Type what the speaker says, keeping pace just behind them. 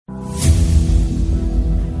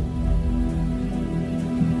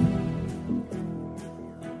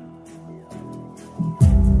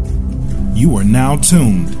You are now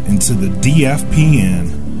tuned into the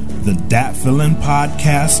DFPN, the Dat Feeling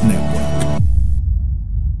Podcast Network.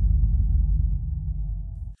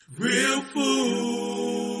 Real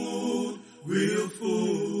food, real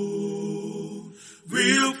food,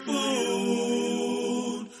 real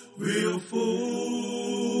food, real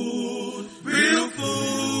food, real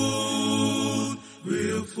food,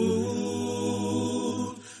 real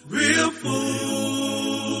food, real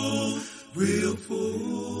food, real food.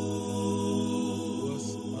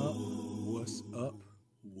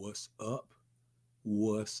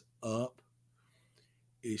 What's up?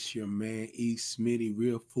 It's your man E. Smitty,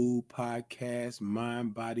 Real Food Podcast,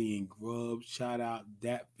 Mind, Body, and Grub. Shout out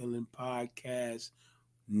Dat Feeling Podcast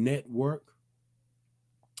Network,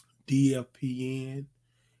 DFPN.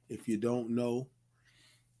 If you don't know,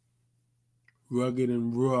 rugged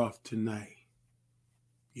and rough tonight.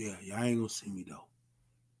 Yeah, y'all ain't gonna see me though.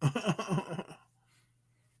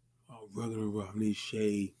 Oh, rugged and rough, need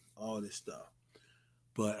shade, all this stuff.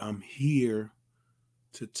 But I'm here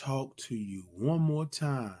to talk to you one more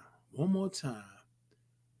time.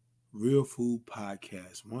 Real Food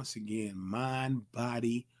Podcast. Once again, Mind,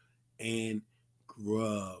 Body, and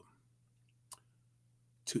Grub.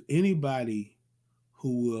 To anybody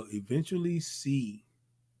who will eventually see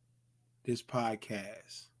this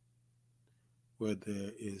podcast,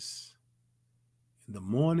 whether it's in the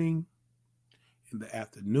morning, in the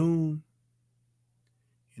afternoon,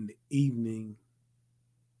 in the evening,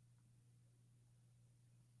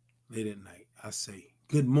 late at night, I say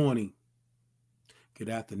good morning, good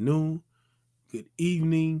afternoon, good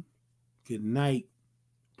evening, good night.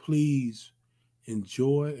 Please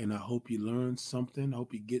enjoy, and I hope you learn something. I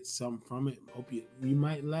hope you get something from it. I hope you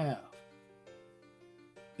might laugh.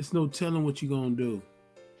 It's no telling what you're going to do,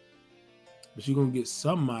 but you're going to get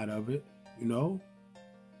something out of it, you know.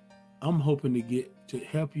 I'm hoping to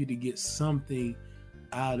help you to get something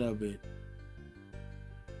out of it.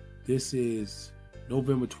 This is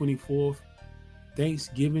November 24th,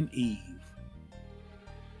 Thanksgiving Eve.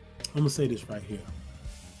 I'm going to say this right here.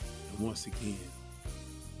 And once again,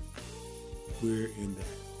 we're in the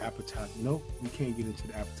appetizer. Nope, we can't get into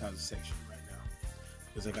the appetizer section right now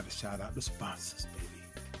because I got to shout out the sponsors, baby.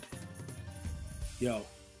 Yo,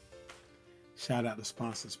 shout out the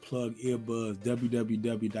sponsors. Plug earbuds,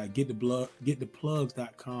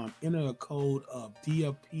 www.gettheplugs.com. Enter a code of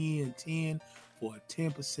DFPN10 for a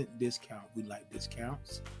 10% discount. We like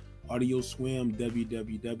discounts. AudioSwim,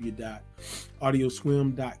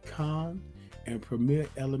 www.audioswim.com, and Premier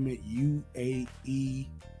Element UAE.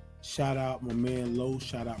 Shout out my man Low.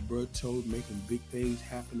 Shout out Berto, making big things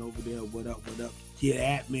happen over there. What up? Get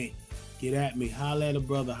at me. Holla at a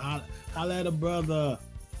brother. Holla at a brother.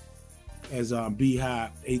 As Beehive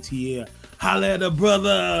ATL. Holla at a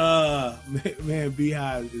brother. Man,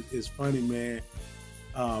 Beehive is funny, man.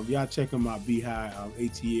 Y'all check him out, Beehive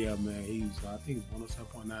ATL, man. He's I think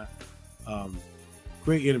 107.9.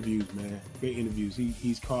 Great interviews, man. Great interviews.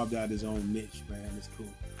 He's carved out his own niche, man. It's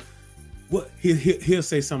cool. What he'll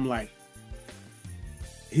say something like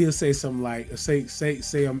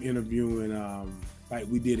say I'm interviewing like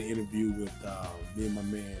we did an interview with me and my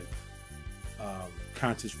man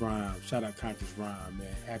Conscious Rhyme. Shout out Conscious Rhyme,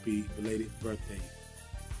 man. Happy belated birthday.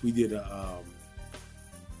 We did a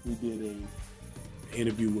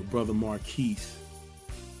interview with Brother Marquise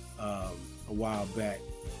a while back.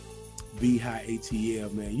 Beehive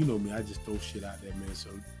ATL, man. You know me, I just throw shit out there, man, so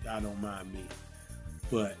y'all don't mind me.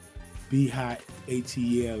 But Beehive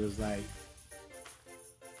ATL is like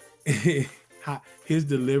his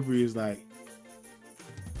delivery is like,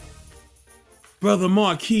 Brother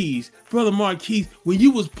Marquise, when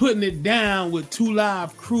you was putting it down with 2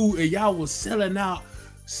 Live Crew and y'all was selling out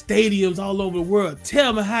stadiums all over the world,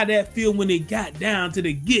 tell me how that feel when it got down to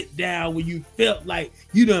the get down, when you felt like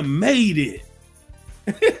you done made it.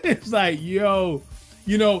 It's like, yo,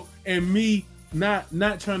 you know, and me not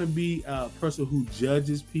trying to be a person who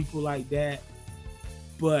judges people like that,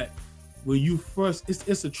 but when you first,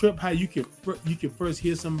 it's a trip how you can first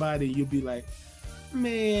hear somebody and you'll be like,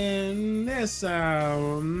 man, that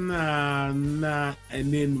sound nah,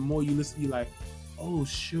 and then the more you listen, you're like, oh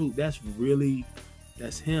shoot, that's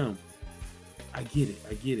him. I get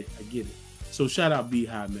it. So shout out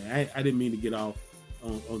Beehive, man. I didn't mean to get off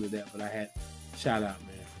onto that, but I had shout out,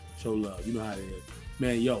 man. Show love. You know how it is,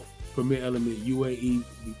 man. Yo, Premier Element UAE.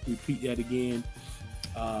 Repeat that again.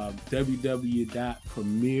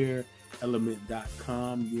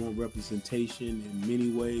 www.premierelement.com. You want representation in many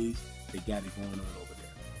ways? They got it going on over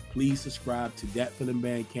there. Please subscribe to Dat Feeling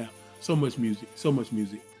Bandcamp. So much music.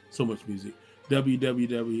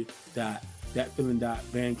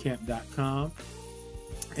 www.thatfeeling.bandcamp.com.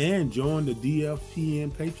 And join the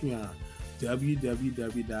DFPN Patreon,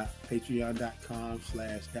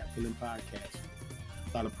 www.patreon.com/thatfeelingpodcast.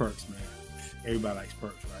 A lot of perks, man. Everybody likes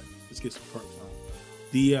perks, right? Let's get some perks on.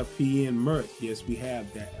 DFPN merch. Yes, we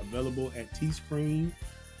have that available at Teespring.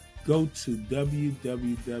 Go to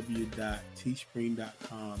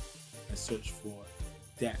www.teespring.com and search for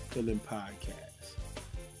That Feeling Podcast.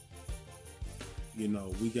 You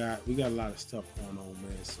know, we got a lot of stuff going on,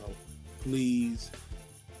 man. So please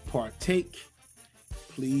partake.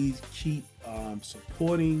 Please keep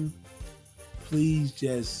supporting. Please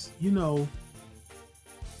just,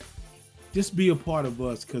 just be a part of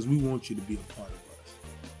us, because we want you to be a part of us,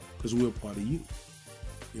 because we're a part of you.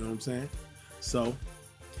 You know what I'm saying? So,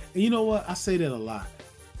 and you know what? I say that a lot.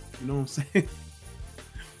 You know what I'm saying?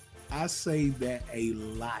 I say that a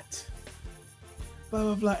lot. Blah,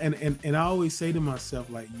 blah, blah. And I always say to myself,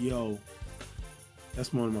 like, yo,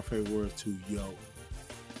 that's one of my favorite words too, yo. I'll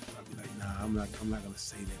be like, nah, I'm not gonna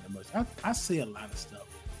say that much. I say a lot of stuff.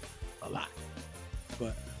 A lot.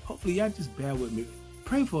 But hopefully y'all just bear with me.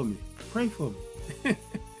 Pray for me. Pray for me.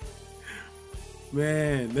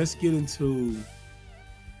 Man, let's get into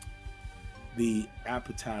the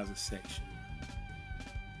appetizer section.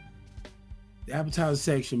 The appetizer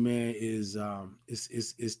section, man, is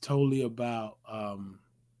totally about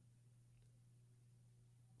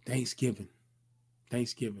Thanksgiving. I'm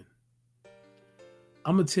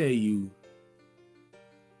gonna tell you,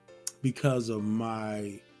 because of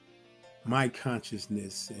my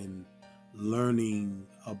consciousness and learning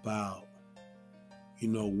about,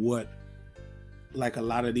 what, like a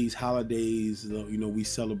lot of these holidays, we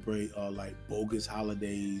celebrate are like bogus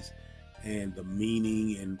holidays, and the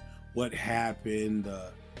meaning and what happened,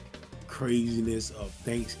 the craziness of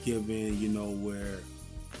Thanksgiving, where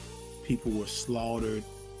people were slaughtered,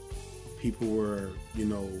 people were,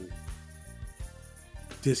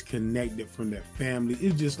 disconnected from their family.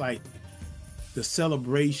 It's just like the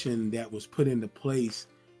celebration that was put into place,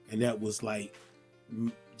 and that was like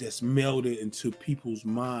just melded into people's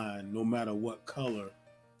mind, no matter what color.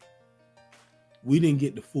 We didn't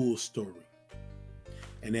get the full story.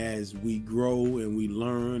 And as we grow and we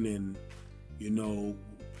learn, and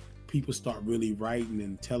people start really writing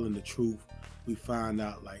and telling the truth, we find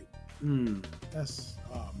out like, that's,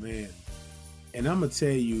 oh man. And I'm gonna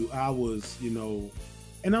tell you, I was,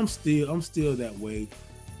 and I'm still that way.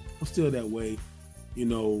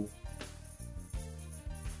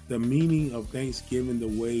 The meaning of Thanksgiving, the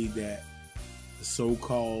way that the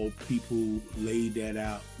so-called people laid that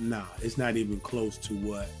out, it's not even close to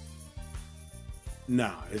what.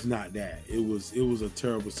 It's not that. It was a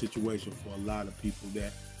terrible situation for a lot of people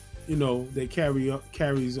that, that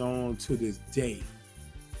carries on to this day.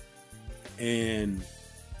 And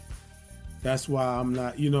that's why I'm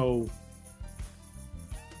not,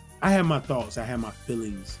 I have my thoughts, I have my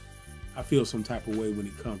feelings. I feel some type of way when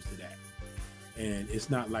it comes to that. And it's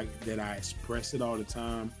not like that I express it all the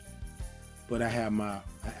time, but I have my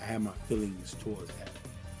feelings towards that.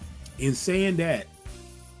 In saying that,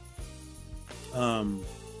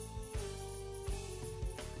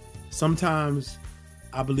 sometimes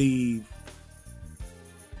I believe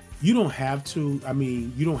you don't have to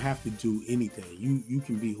do anything. You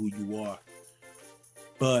can be who you are.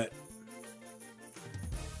 But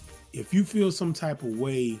if you feel some type of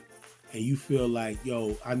way and you feel like,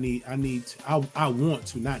 yo, I want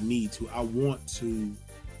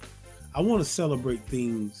to celebrate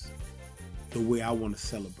things the way I want to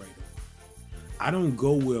celebrate them. I don't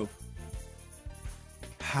go with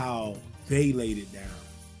how they laid it down,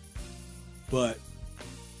 but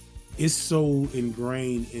it's so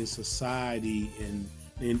ingrained in society and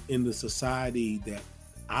in the society that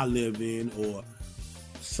I live in, or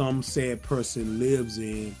some said person lives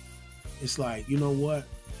in. It's like, you know what?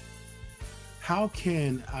 How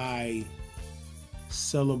can I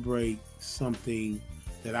celebrate something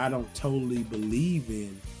that I don't totally believe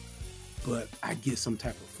in, but I get some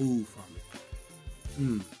type of food from it?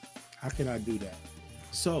 How can I do that?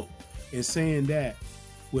 So, in saying that,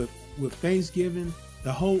 with Thanksgiving,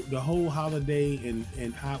 the whole holiday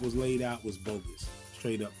and how it was laid out was bogus,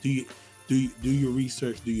 straight up. Do your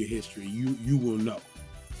research, do your history. You will know.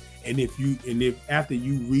 And if after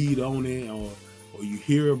you read on it or you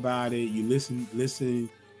hear about it, you listen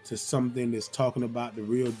to something that's talking about the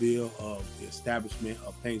real deal of the establishment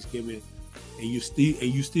of Thanksgiving, and you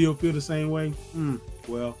still feel the same way,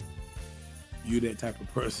 well, you're that type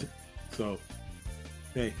of person. So,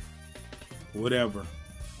 hey, whatever.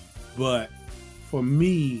 But for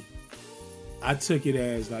me, I took it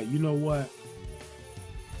as like, you know what?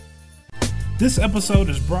 This episode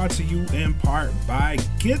is brought to you in part by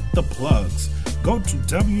Get the Plugs, go to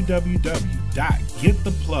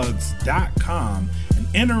www.gettheplugs.com and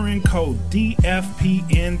enter in code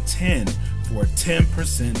DFPN10 for a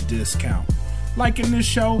 10% discount. Liking this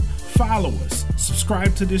show? Follow us,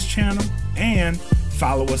 subscribe to this channel, and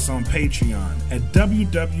follow us on Patreon at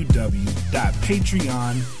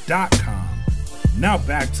www.patreon.com. Now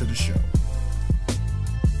back to the show.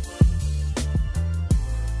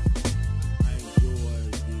 I enjoy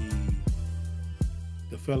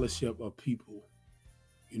the fellowship of people.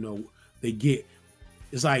 You know, they get,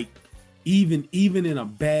 it's like even in a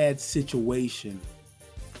bad situation,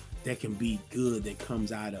 that can be good that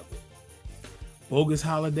comes out of it. Bogus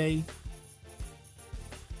holiday,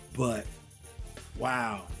 but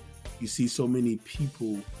wow, you see so many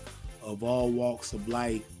people of all walks of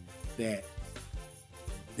life that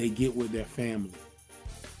they get with their family.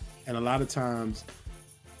 And a lot of times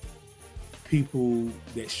people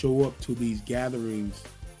that show up to these gatherings,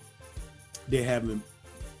 they have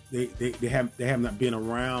not been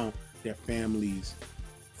around their families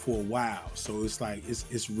for a while. So it's like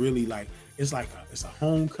it's really like it's a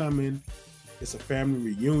homecoming, it's a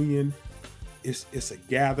family reunion, it's a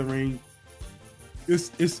gathering.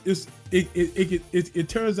 It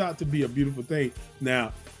turns out to be a beautiful thing.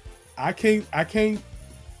 Now, I can't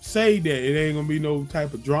say that it ain't gonna be no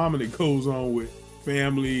type of drama that goes on with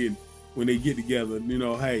family and when they get together. You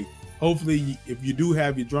know, hey, hopefully if you do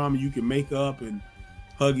have your drama, you can make up and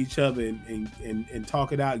hug each other and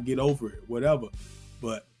talk it out and get over it, whatever.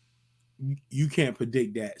 But you can't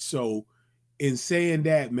predict that. So in saying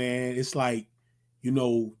that, man, it's like, you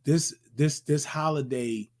know, this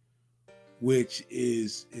holiday, which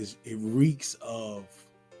it reeks of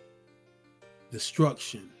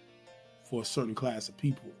destruction for a certain class of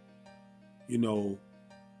people. You know,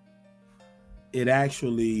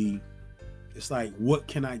 it's like, what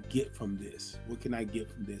can I get from this? What can I get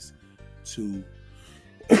from this to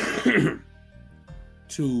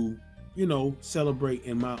you know, celebrate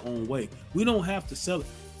in my own way? We don't have to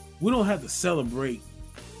celebrate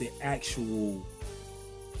the actual,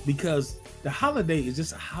 because the holiday is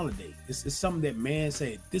just a holiday. It's something that man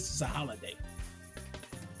said, this is a holiday.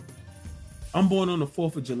 I'm born on the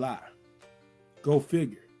 4th of July. Go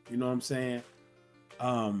figure. You know what I'm saying?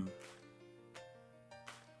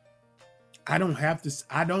 I don't have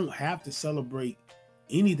to celebrate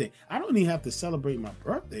anything. I don't even have to celebrate my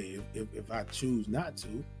birthday if I choose not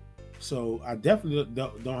to. So I definitely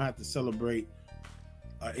don't have to celebrate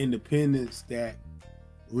independence that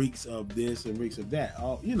reeks of this and reeks of that.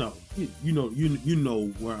 You know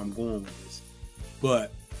where I'm going with this.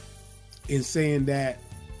 But in saying that,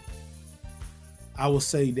 I will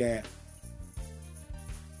say that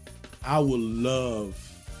I would love,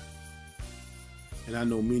 and I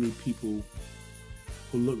know many people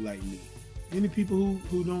who look like me, many people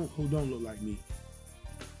who don't look like me,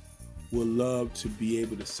 would love to be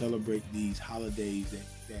able to celebrate these holidays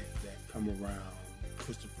that come around,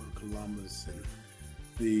 Christopher Columbus and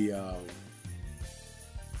the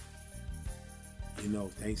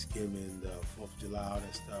Thanksgiving, the 4th of July, all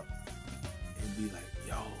that stuff, and be like,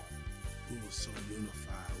 yo, we were so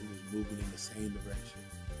unified, we was moving in the same direction,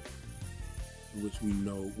 which we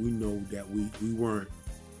know that we weren't.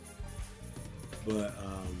 But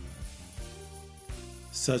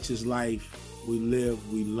such is life. We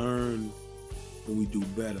live, we learn, and we do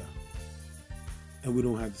better. And we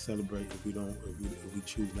don't have to celebrate if we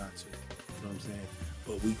choose not to. You know what I'm saying?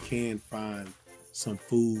 But we can find some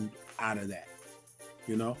food out of that.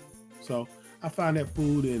 You know? So I find that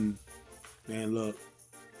food, and man, look,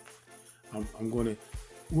 I'm gonna,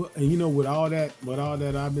 well, and you know, with all that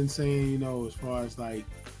I've been saying, you know, as far as like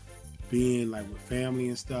being like with family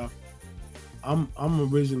and stuff, I'm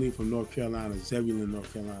originally from North Carolina, Zebulon,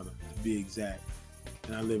 North Carolina, to be exact.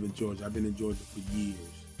 And I live in Georgia. I've been in Georgia for years.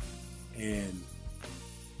 And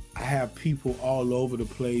I have people all over the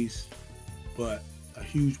place, but a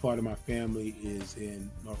huge part of my family is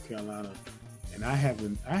in North Carolina. And I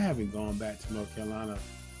haven't gone back to North Carolina,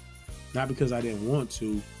 not because I didn't want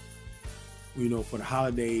to, you know, for the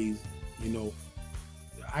holidays. You know,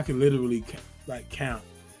 I can literally like count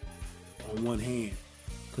on one hand,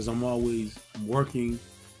 because I'm always working,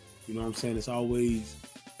 you know what I'm saying? It's always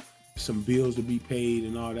some bills to be paid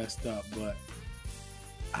and all that stuff, but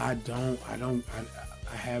I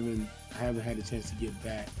haven't had a chance to get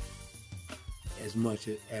back as much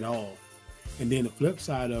at all. And then the flip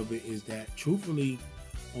side of it is that, truthfully,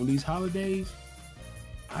 on these holidays,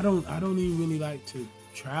 I don't even really like to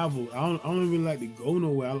travel. I don't really like to go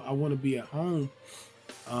nowhere. I want to be at home.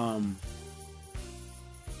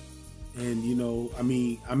 And you know, I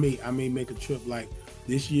mean, I may make a trip like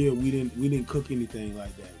This year we didn't cook anything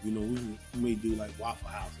like that. You know, we may do like Waffle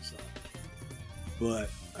House or something. But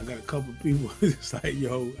I got a couple people. It's like,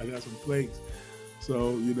 yo, I got some plates.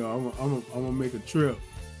 So, you know, I'm gonna make a trip.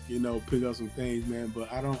 You know, pick up some things, man.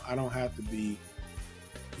 But I don't have to be.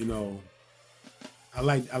 You know, I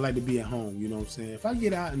like to be at home. You know what I'm saying? If I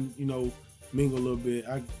get out and, you know, mingle a little bit,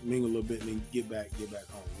 I mingle a little bit and then get back home.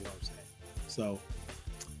 You know what I'm saying? So,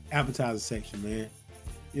 Appetizer Section, man.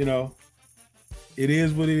 You know, it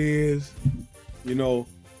is what it is. You know,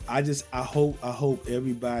 I hope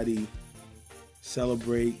everybody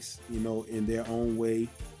celebrates, you know, in their own way,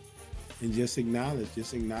 and just acknowledge,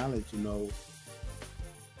 you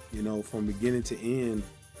know, from beginning to end,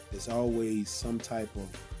 there's always some type of,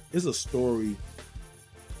 there's a story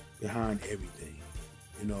behind everything,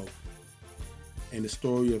 you know. And the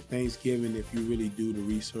story of Thanksgiving, if you really do the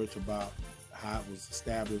research about how it was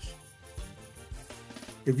established,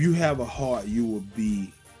 if you have a heart, you will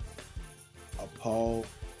be appalled.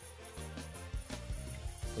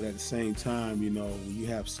 But at the same time, you know, when you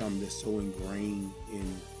have something that's so ingrained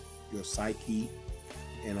in your psyche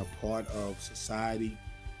and a part of society,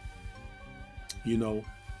 you know,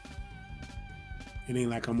 it ain't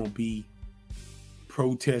like I'm gonna be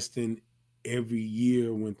protesting every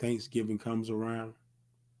year when Thanksgiving comes around.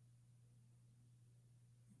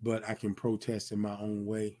 But I can protest in my own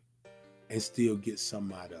way and still get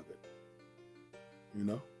something out of it. You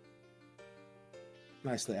know?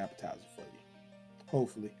 Nice little appetizer for you.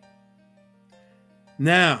 Hopefully.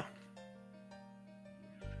 Now,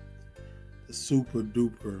 the super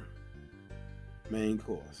duper main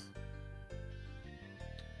course.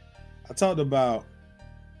 I talked about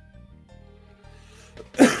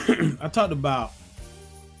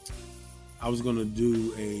I was going to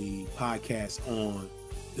do a podcast on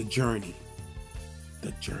the journey.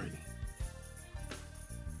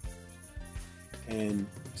 And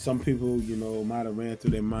some people, you know, might have ran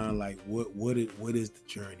through their mind like, what is the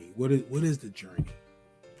journey? What is the journey?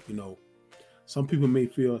 You know, some people may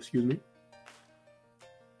feel, excuse me,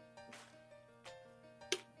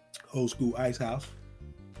 old school ice house,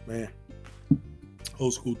 man,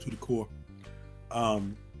 old school to the core.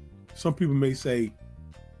 Some people may say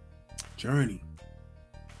journey.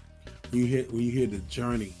 When you hear the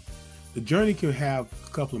journey can have a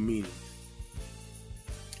couple of meanings.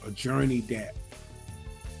 A journey that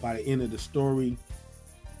by the end of the story,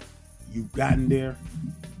 you've gotten there,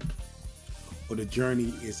 or the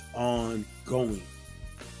journey is ongoing.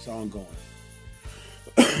 It's ongoing.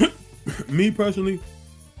 Me personally,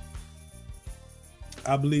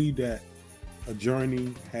 I believe that a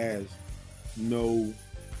journey has no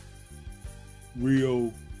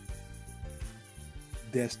real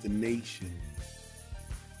destination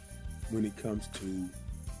when it comes to,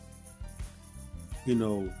 you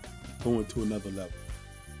know, going to another level.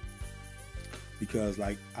 Because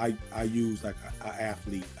like I use like an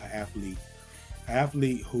athlete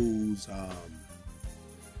who's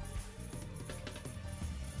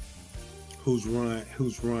run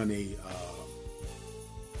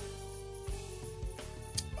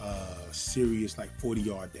a serious like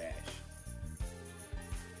 40-yard dash.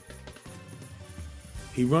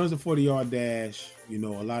 He runs the 40-yard dash, you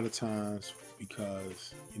know, a lot of times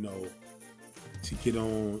because, you know, to get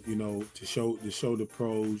on, you know, to show the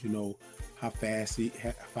pros, you know, how fast he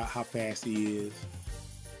is,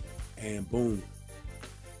 and boom,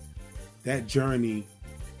 that journey,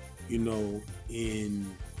 you know,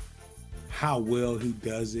 in how well he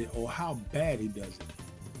does it or how bad he does it,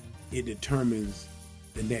 it determines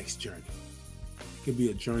the next journey. It could be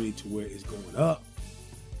a journey to where it's going up.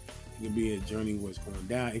 It can be a journey where it's going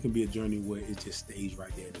down. It can be a journey where it just stays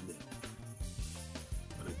right there in the middle.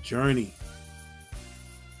 But a journey,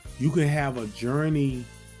 you can have a journey,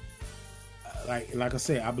 like I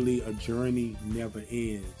say, I believe a journey never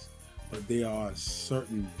ends, but there are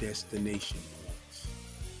certain destination points.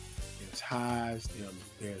 There's highs,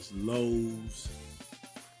 there's lows,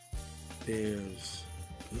 there's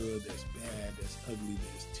good, there's bad, there's ugly,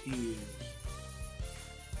 there's tears,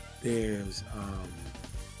 there's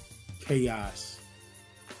chaos,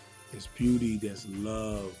 there's beauty, there's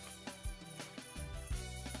love.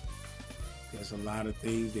 There's a lot of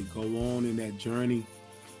things that go on in that journey.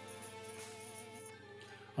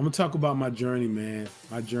 I'm gonna talk about my journey, man.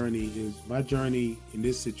 My journey in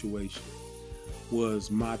this situation was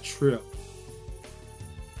my trip.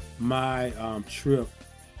 My trip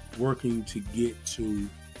working to get to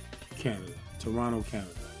Canada, Toronto, Canada,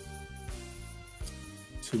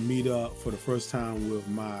 to meet up for the first time with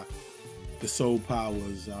the Soul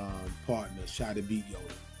Powers partner,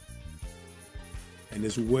 Shythebeatyoda, and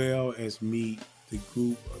as well as meet the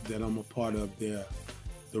group that I'm a part of, their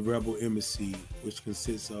the Rebel Embassy, which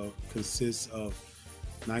consists of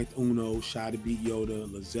Ninth Uno, Shythebeatyoda,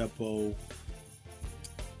 Lazeppo,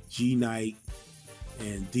 G Knight,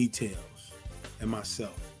 and Details, and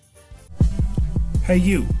myself. Hey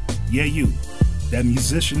you, yeah you, that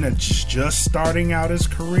musician that's just starting out his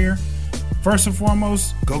career, first and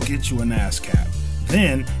foremost, go get you an ASCAP.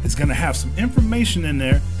 Then it's going to have some information in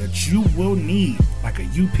there that you will need, like a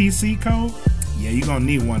UPC code. Yeah, you're going to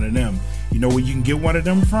need one of them. You know where you can get one of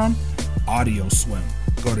them from? AudioSwim.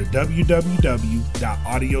 Go to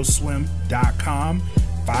www.audioswim.com.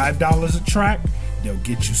 $5 a track. They'll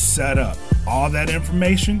get you set up. All that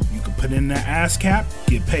information you can put in the ASCAP,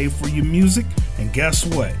 get paid for your music, and guess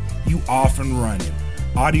what? You off and running.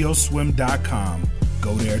 Audioswim.com.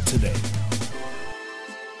 Go there today.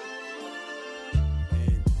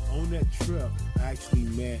 And on that trip, I actually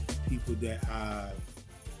met people that I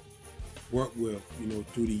worked with,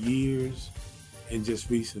 through the years and just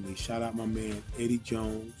recently. Shout out my man Eddie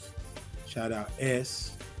Jones. Shout out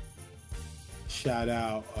S. Shout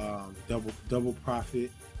out Double Profit.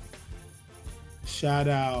 Shout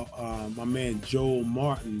out my man Joel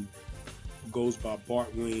Martin, who goes by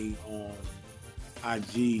Bartwing on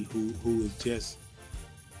IG, who is just,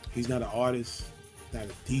 he's not an artist, not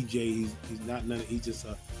a DJ, he's not none, he's just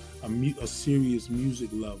a serious music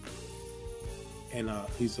lover, and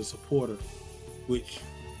he's a supporter, which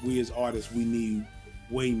we as artists, we need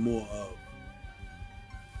way more of.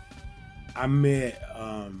 I met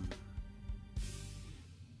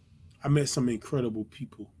some incredible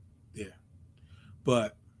people there,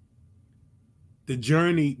 but the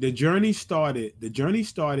journey started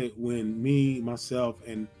when me, myself,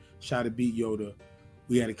 and Shythebeatyoda,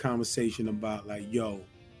 we had a conversation about like, yo,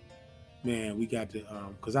 man, we got to,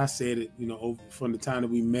 cause I said it, over from the time that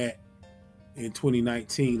we met in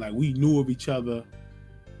 2019, like we knew of each other,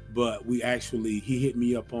 but he hit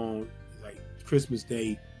me up on like Christmas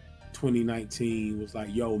Day 2019, was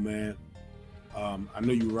like, yo, man, I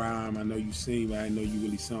know you rhyme, I know you sing, but I know you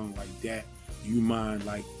really sung like that. Do you mind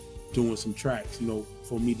like doing some tracks,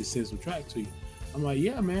 for me to send some tracks to you? I'm like,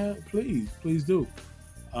 yeah, man, please do.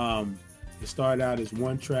 It started out as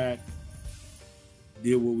one track,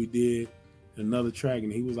 did what we did, another track,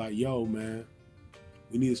 and he was like, yo, man,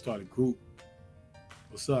 we need to start a group.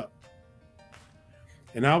 What's up?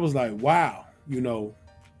 And I was like, wow,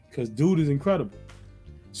 because dude is incredible.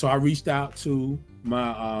 So I reached out to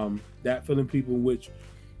my Dat Feeling people, which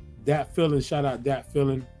Dat Feeling, shout out Dat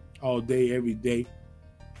Feeling all day, every day.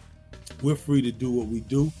 We're free to do what we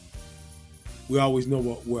do. We always know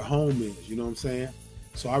where home is, you know what I'm saying?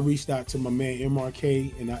 So I reached out to my man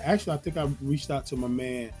MRK, and I think I reached out to my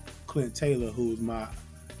man Clint Taylor, who is my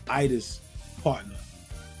itis partner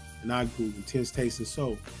in our group, Intense Taste and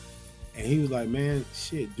Soul. And he was like, man,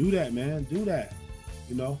 shit, do that, man, do that.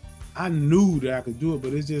 I knew that I could do it,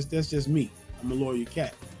 but that's just me. I'm a loyal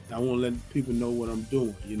cat. I want to let people know what I'm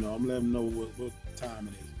doing. I'm letting them know what time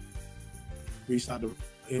it is. Reached out to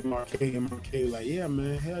MRK was like, yeah,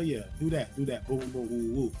 man, hell yeah, do that, boom, boom,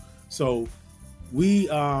 woo, woo. So we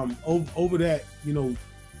over that, 2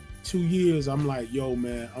 years, I'm like, yo,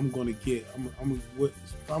 man, I'm gonna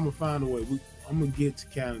find a way. I'm gonna get to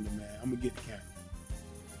Canada, man. I'm gonna get to Canada.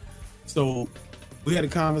 So we had a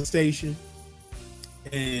conversation,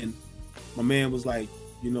 and my man was like,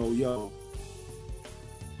 yo,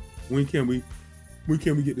 when can we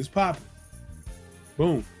get this popping?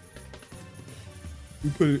 Boom. We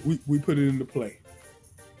put it into play.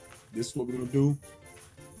 This is what we're gonna do.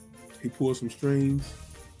 He pulled some strings,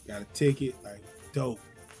 got a ticket, like dope.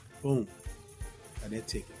 Boom. Got that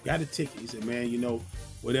ticket. Got a ticket. He said, man,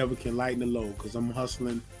 whatever can lighten the load, because I'm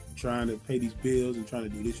hustling, trying to pay these bills and trying to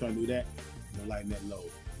do this, trying to do that. Lighten that load.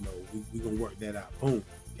 We gonna work that out. Boom.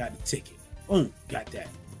 Got the ticket. Boom. Got that.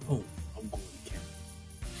 Boom. I'm going to Canada.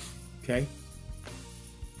 Okay.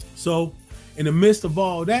 So in the midst of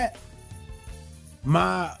all that,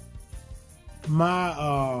 my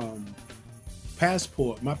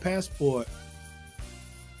passport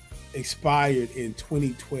expired in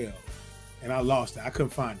 2012, and I lost it. I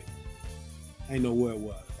couldn't find it. I didn't know where it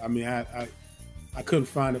was. I mean, I couldn't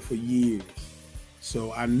find it for years.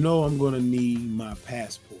 So I know I'm gonna need my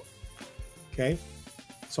passport. Okay.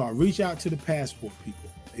 So I reach out to the passport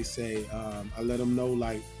people. They say, I let them know,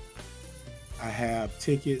 like, I have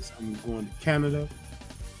tickets. I'm going to Canada,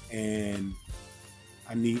 and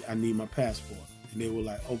I need my passport. And they were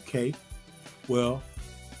like, okay, well,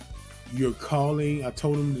 you're calling. I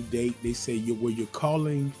told them the date. They say, you're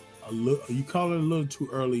calling a little too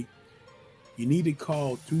early. You need to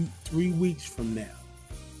call 3 weeks from now.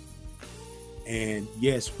 And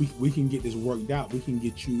yes, we can get this worked out. We can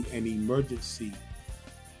get you an emergency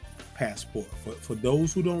passport. For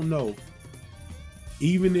those who don't know,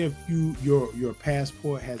 even if your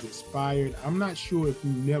passport has expired, I'm not sure if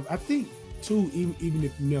you never. I think too, even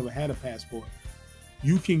if you never had a passport,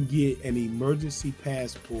 you can get an emergency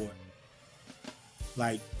passport,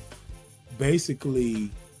 like basically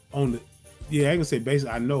on the. Yeah, I ain't gonna say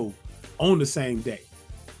basically. I know on the same day.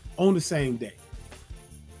 On the same day.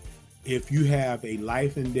 If you have a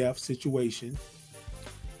life and death situation,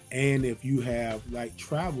 and if you have like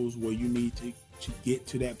travels where you need to get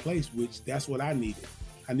to that place, which that's what I needed.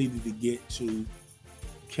 I needed to get to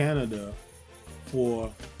Canada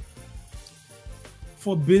for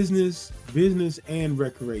business and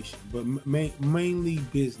recreation, but mainly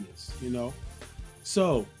business, you know.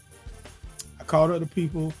 So I called up the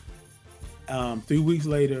people 3 weeks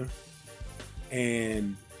later,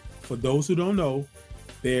 and for those who don't know,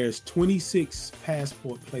 there's 26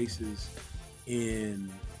 passport places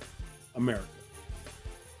in America,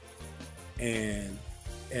 and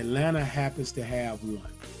Atlanta happens to have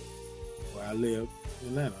one. Where I live in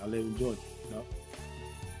Atlanta, I live in Georgia, you know.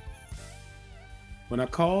 When I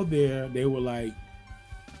called there, they were like,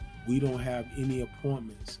 we don't have any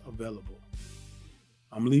appointments available.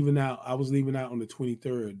 I was leaving out on the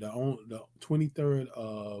 23rd, the 23rd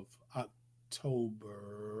of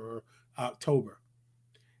October.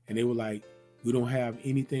 And they were like, we don't have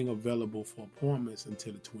anything available for appointments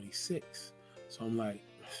until the 26th. So I'm like,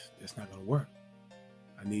 that's not gonna work.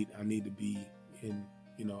 I need to be in,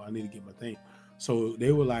 you know, I need to get my thing. So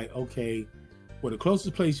they were like, okay, well, the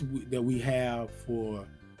closest place that we have for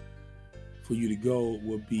you to go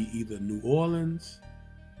would be either New Orleans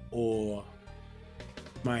or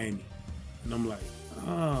Miami. And I'm like,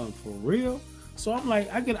 for real? So I'm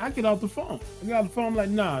like, I get off the phone. I'm like,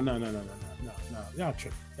 no, y'all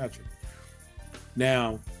tripping.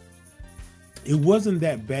 Now, it wasn't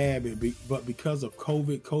that bad, but because of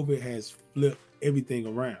COVID has flipped everything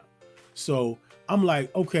around. So I'm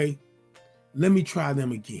like, okay, let me try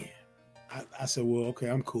them again. I said, well, okay,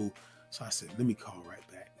 I'm cool. So I said, let me call right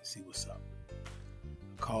back and see what's up.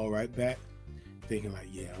 Call right back, thinking like,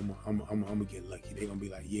 yeah, I'm gonna get lucky. They're gonna be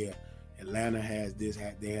like, yeah, Atlanta has this,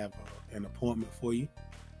 they have an appointment for you.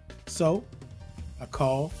 So I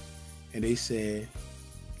called and they said,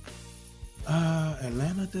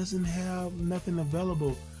 Atlanta doesn't have nothing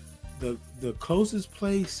available. The closest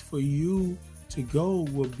place for you to go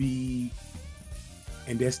would be,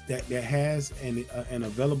 and that has an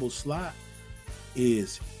available slot,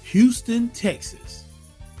 is Houston, Texas.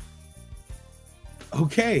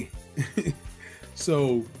 Okay.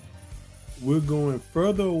 So we're going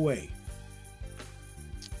further away.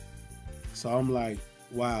 So I'm like,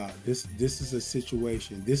 wow, this is a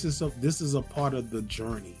situation. This is a part of the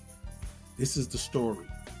journey. This is the story.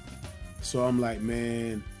 So I'm like,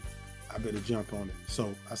 man, I better jump on it.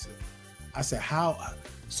 So I said, how?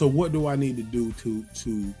 So what do I need to do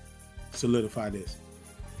to solidify this?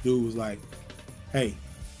 Dude was like, hey,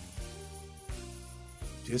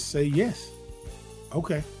 just say yes.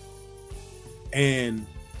 Okay. And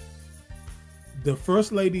the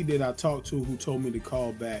first lady that I talked to, who told me to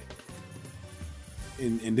call back,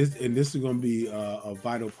 and this is going to be a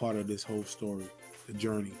vital part of this whole story, the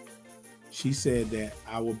journey. She said that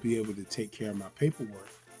I will be able to take care of my paperwork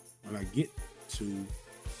when I get to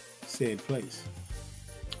said place.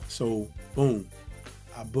 So, boom,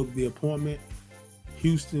 I booked the appointment.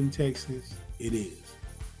 Houston, Texas, it is.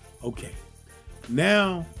 Okay.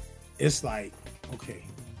 Now, it's like, okay,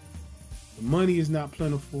 the money is not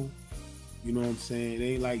plentiful. You know what I'm saying? It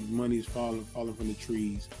ain't like money is falling from the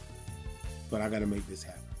trees. But I got to make this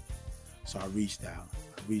happen. So I reached out.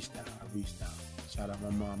 Shout out my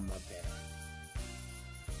mom and my dad.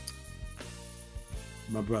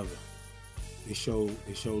 My brother. They show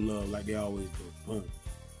love like they always do. Boom.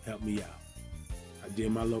 Help me out. I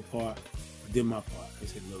did my little part. I did my part. I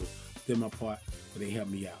said little. Did my part, but they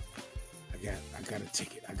helped me out. I got a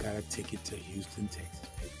ticket. I got a ticket to Houston, Texas,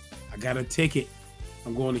 baby. I got a ticket.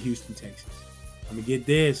 I'm going to Houston, Texas. I'm going to get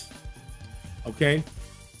this. Okay?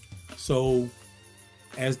 So,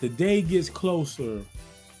 as the day gets closer,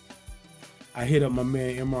 I hit up my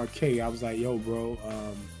man MRK. I was like, yo, bro,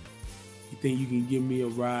 you think you can give me a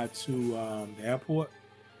ride to the airport?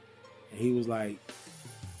 And he was like,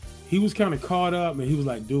 he was kind of caught up, and he was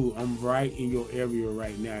like, dude, I'm right in your area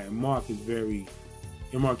right now. And MRK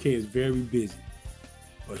is very busy.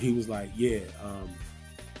 But he was like, yeah,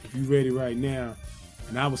 if you ready right now.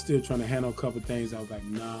 And I was still trying to handle a couple things. I was like,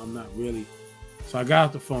 nah, I'm not really. So I got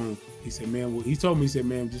off the phone. He said, man, he told me,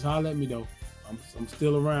 just holler at me though. I'm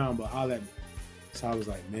still around, but holler at me. So I was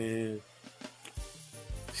like, man,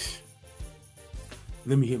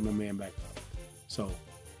 let me hit my man back up. So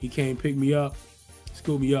He came, picked me up,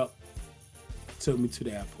 scooped me up, took me to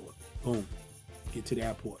the airport. Boom. Get to the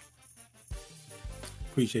airport.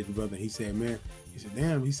 Appreciate the brother. He said, man, he said,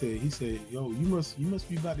 damn, he said, yo, you must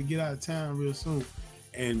be about to get out of town real soon.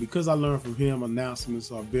 And because I learned from him,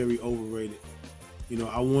 announcements are very overrated. You know,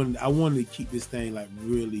 I wanted to keep this thing like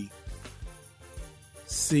really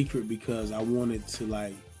secret because I wanted to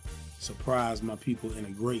like surprise my people in a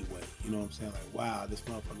great way. You know what I'm saying? Like, wow, this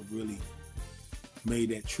motherfucker really made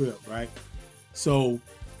that trip, right? So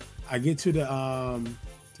I get to the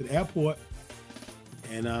airport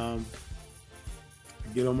and I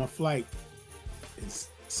get on my flight and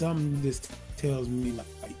something just tells me like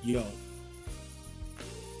yo,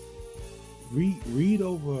 read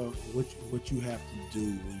over what you have to do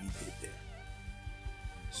when you get there.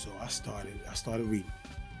 So I started reading.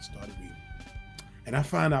 And I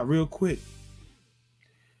found out real quick,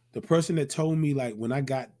 the person that told me like when I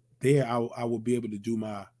got there, I would be able to do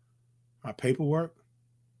my paperwork.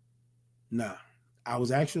 Nah, I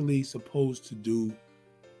was actually supposed to do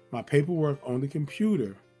my paperwork on the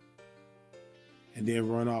computer and then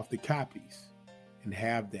run off the copies and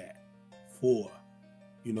have that for,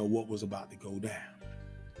 you know, what was about to go down.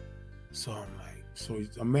 So I'm like, so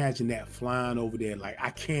imagine that flying over there. Like I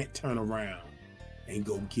can't turn around and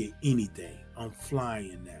go get anything. I'm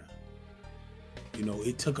flying now. You know,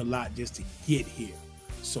 it took a lot just to get here.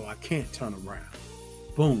 So I can't turn around.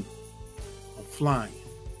 Boom. I'm flying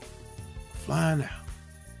out.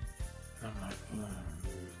 And I'm like,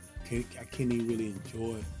 I can't even really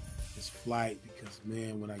enjoy this flight because,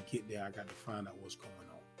 man, when I get there, I got to find out what's going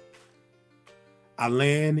on. I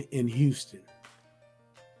land in Houston.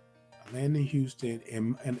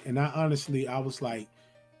 And I honestly, I was like,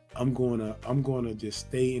 I'm gonna just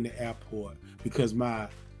stay in the airport because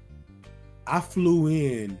I flew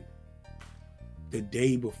in the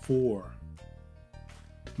day before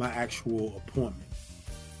my actual appointment.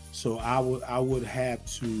 So I would have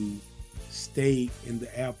to stay in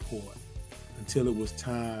the airport until it was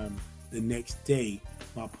time the next day.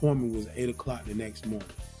 My appointment was 8 o'clock the next morning.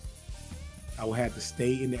 I would have to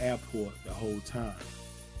stay in the airport the whole time.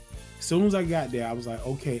 As soon as I got there, I was like,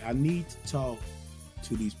 okay, I need to talk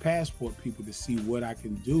to these passport people to see what I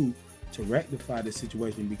can do to rectify the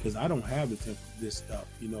situation because I don't have this stuff.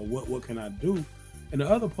 You know, what can I do? And the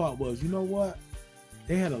other part was, you know what?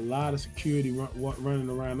 They had a lot of security running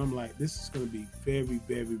around. I'm like, this is going to be very,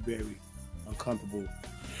 very, very uncomfortable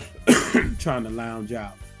trying to lounge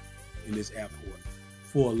out in this airport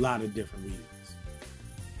for a lot of different reasons.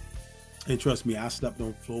 And trust me, I slept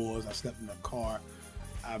on floors. I slept in a car.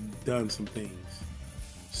 I've done some things.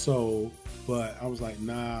 So, but I was like,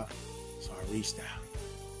 nah. So I reached out.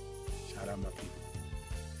 Shout out my people.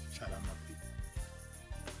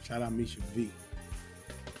 Shout out Misha V.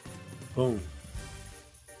 Boom.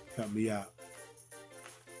 Helped me out.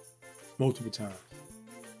 Multiple times.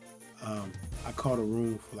 I caught a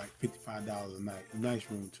room for like $55 a night. Nice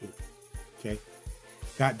room too. Okay.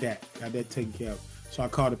 Got that taken care of. So I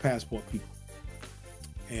called the passport people.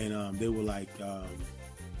 And they were like,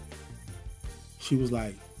 she was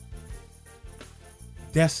like,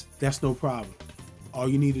 that's no problem. All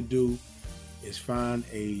you need to do is find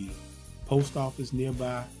a post office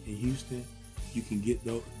nearby in Houston. You can get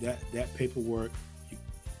that paperwork.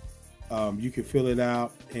 You can fill it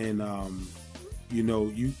out, and you know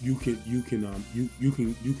you can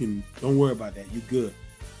don't worry about that. You good.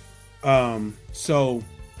 So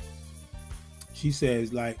she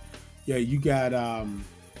says like, yeah, you got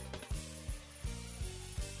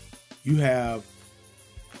you have.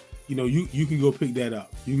 You know, you can go pick that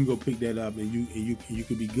up. You can go pick that up, and you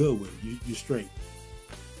can be good with it. You're straight.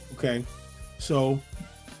 Okay, so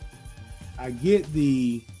I get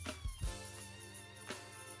that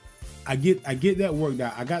worked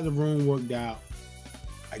out. I got the room worked out.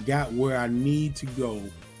 I got where I need to go,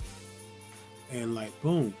 and like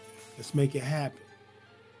boom, let's make it happen.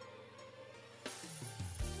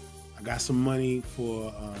 I got some money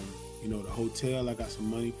for the hotel. I got some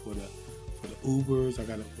money for the Ubers. I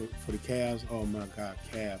got it for the cabs. Oh my God,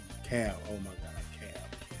 cab. Oh my God, cab.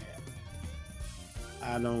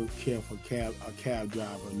 I don't care for a cab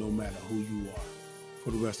driver, no matter who you are, for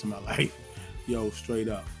the rest of my life. Yo, straight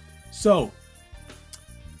up. So,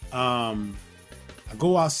 I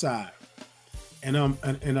go outside, and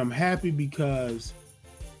I'm happy because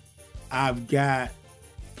I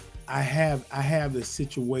have the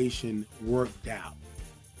situation worked out.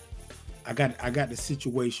 I got the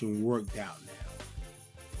situation worked out now.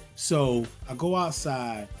 So I go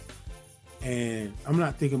outside and I'm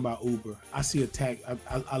not thinking about Uber. I see a taxi.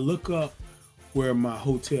 I look up where my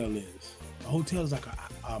hotel is. The hotel is like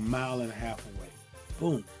a mile and a half away.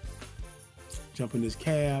 Boom. Jump in this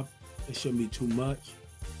cab. It shouldn't be too much.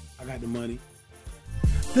 I got the money.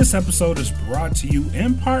 This episode is brought to you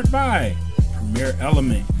in part by Premier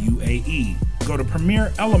Element UAE. Go to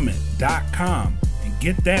premierelement.com and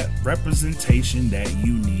get that representation that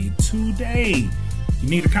you need today. You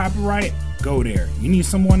need a copyright? Go there. You need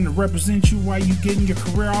someone to represent you while you getting your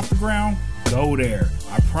career off the ground? Go there.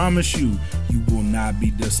 I promise you, you will not be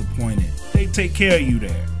disappointed. They take care of you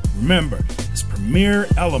there. Remember, it's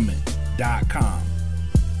premierelement.com.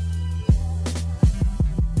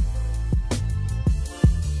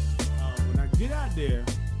 When I get out there,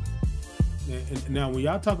 and now when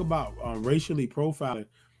y'all talk about racially profiling,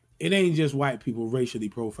 it ain't just white people racially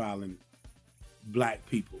profiling black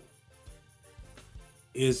people.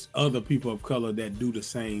 It's other people of color that do the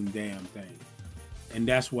same damn thing. And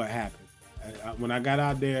that's what happened. When I got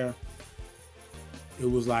out there,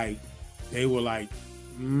 it was like, they were like,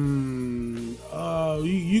 you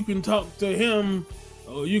can talk to him,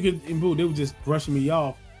 or you can, and boo, they were just brushing me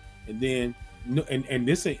off. And then, and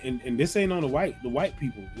this ain't on the white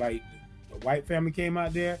people. Like, the white family came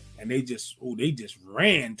out there and they just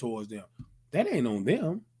ran towards them. That ain't on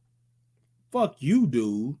them. Fuck you,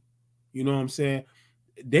 dude. You know what I'm saying?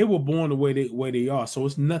 They were born the way they are, so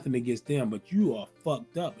it's nothing against them, but you are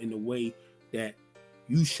fucked up in the way that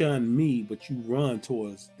you shun me, but you run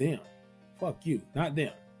towards them. Fuck you, not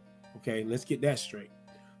them. Okay, let's get that straight.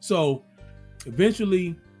 So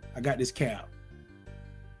eventually I got this cab,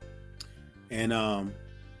 and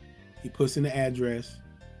he puts in the address.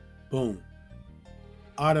 Boom.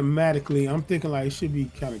 Automatically, I'm thinking like it should be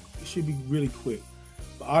really quick,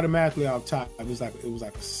 but automatically off top it was like a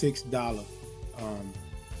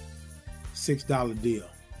 $6 deal.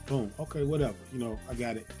 Boom. Okay, whatever. You know, I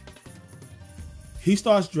got it. He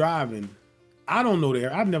starts driving. I don't know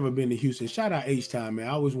there. I've never been to Houston. Shout out H-Time, man.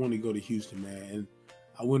 I always wanted to go to Houston, man. And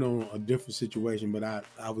I went on a different situation, but I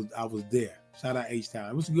was there. Shout out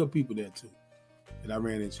H-Time. It was some good people there too that I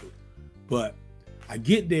ran into. But I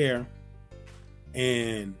get there,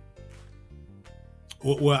 and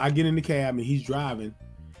well, I get in the cab and he's driving,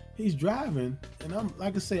 and I'm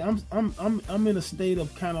like I say, I'm in a state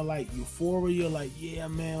of kind of like euphoria, like, yeah,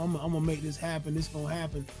 man, I'm gonna make this happen. This gonna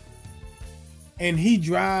happen. And he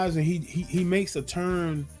drives and he makes a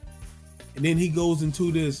turn, and then he goes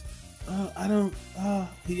into this.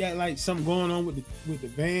 He got like something going on with the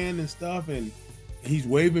van and stuff, and he's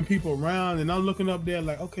waving people around, and I'm looking up there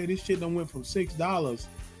like, okay, this shit done went from $6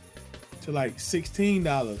 to like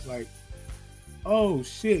 $16. Like, oh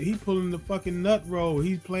shit, he pulling the fucking nut roll.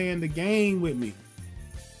 He's playing the game with me.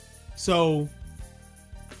 So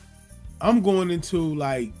I'm going into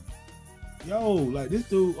like, yo, like this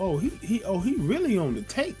dude, he really on the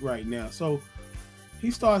take right now. So he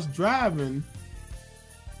starts driving,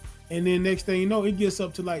 and then next thing you know, it gets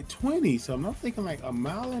up to like 20 something. I'm thinking like a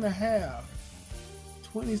mile and a half,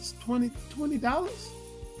 $20.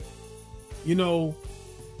 You know,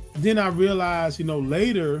 then I realized, you know,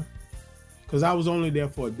 later, because I was only there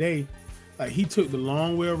for a day, like he took the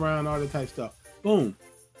long way around, all that type of stuff. Boom.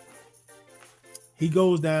 He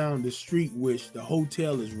goes down the street, which the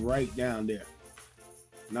hotel is right down there.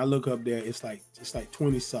 And I look up there, it's like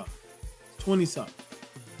 20 something. 20 something.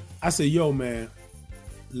 I said, yo, man,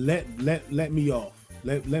 let me off.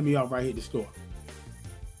 Let me off right here at the store.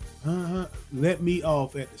 Let me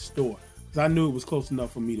off at the store. Because I knew it was close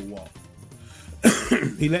enough for me to walk.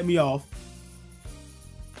 He let me off.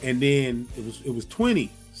 And then it was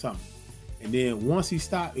 20 something. And then once he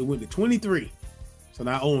stopped, it went to 23. So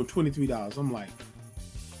now I owe him $23. I'm like,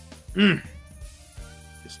 this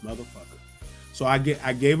motherfucker. So I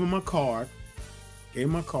gave him my card,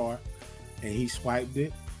 and he swiped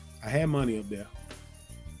it. I had money up there,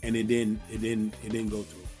 and it didn't go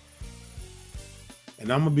through.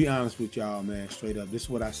 And I'm gonna be honest with y'all, man, straight up. This is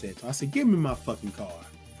what I said. I said, give me my fucking card.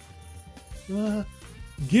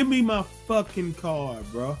 Give me my fucking card,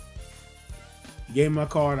 bro. He gave me my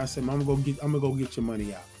card. I said, I'm gonna go get your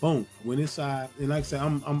money out. Boom. I went inside, and like I said,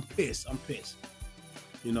 I'm pissed. I'm pissed.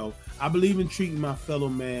 You know, I believe in treating my fellow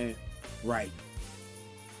man right.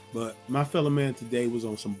 But my fellow man today was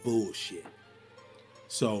on some bullshit.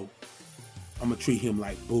 So I'm going to treat him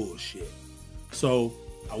like bullshit. So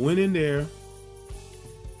I went in there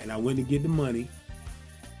and I went to get the money.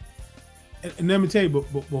 And let me tell you,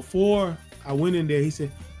 but before I went in there, he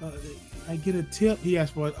said, I get a tip. He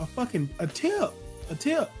asked for a tip. A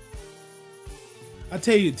tip. I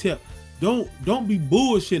tell you a tip. Don't be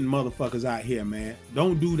bullshitting motherfuckers out here, man.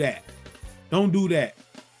 Don't do that. Don't do that.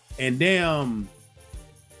 And damn.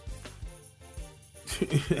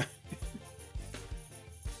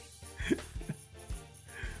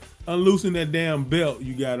 unloosen that damn belt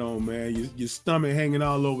you got on, man. Your stomach hanging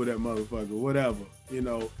all over that motherfucker, whatever. You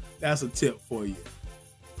know, that's a tip for you.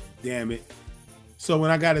 Damn it. So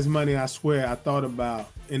when I got his money, I swear I thought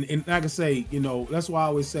about, and like I say, you know, that's why I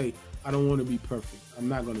always say, I don't want to be perfect. I'm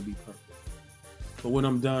not going to be perfect. But when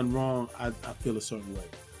I'm done wrong, I feel a certain way.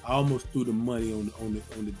 I almost threw the money on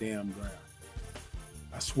the damn ground.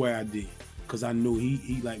 I swear I did. Because I knew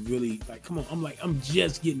he like really, like, come on. I'm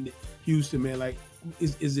just getting to Houston, man. Like,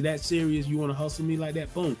 is it that serious? You want to hustle me like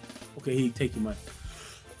that? Boom. Okay, he take your money.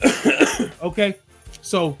 Okay.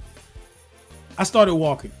 So I started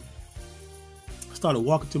walking.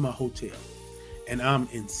 To my hotel, and I'm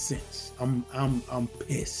incensed. I'm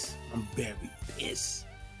pissed. I'm very pissed.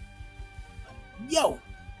 Yo,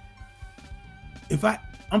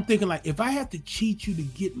 I'm thinking like, if I have to cheat you to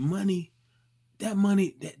get money, that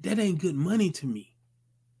ain't good money to me.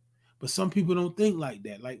 But some people don't think like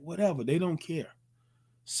that. Like, whatever, they don't care.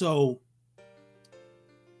 So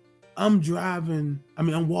I'm walking.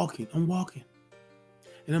 And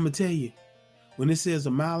I'm gonna tell you, when it says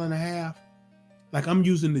 1.5 miles, like, I'm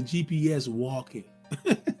using the GPS walking.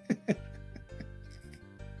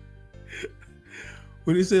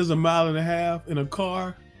 When it says 1.5 miles in a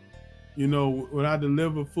car, you know, when I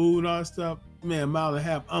deliver food and all that stuff, man, 1.5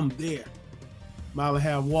 miles, I'm there. 1.5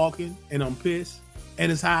 miles walking, and I'm pissed,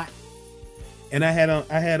 and it's hot. And I had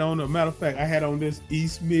on a matter of fact, I had on this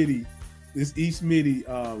Smitty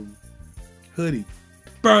hoodie,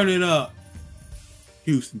 burning up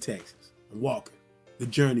Houston, Texas. I'm walking. The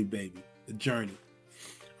journey, baby. The journey.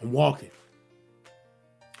 I'm walking.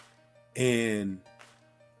 And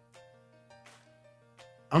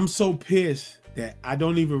I'm so pissed that I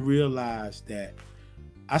don't even realize that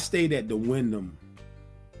I stayed at the Wyndham.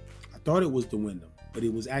 I thought it was the Wyndham, but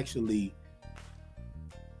it was actually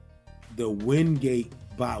the Wingate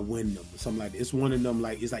by Wyndham or something like that. It's one of them,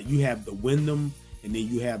 like, it's like you have the Wyndham and then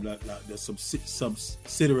you have the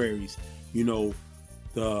subsidiaries, you know,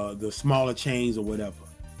 the smaller chains or whatever.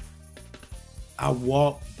 I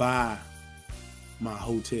walked by my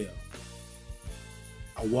hotel.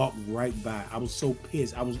 I walked right by. I was so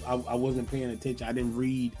pissed. I wasn't paying attention. I didn't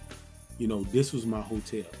read, you know, this was my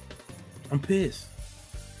hotel. I'm pissed.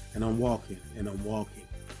 And I'm walking, and I'm walking,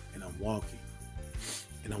 and I'm walking,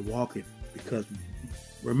 and I'm walking, because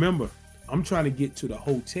remember, I'm trying to get to the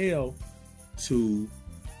hotel to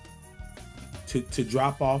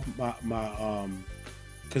drop off my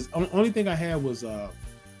because only thing I had was I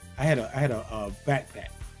had a backpack.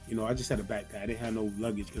 You know, I just had a backpack. I didn't have no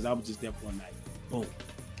luggage because I was just there for a night. Boom.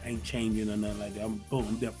 I ain't changing or nothing like that. I'm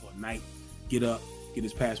there for a night. Get up, get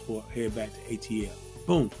his passport, head back to ATL.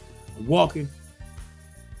 Boom. I'm walking.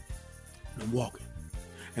 And I'm walking.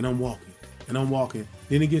 And I'm walking. And I'm walking.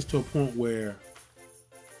 Then it gets to a point where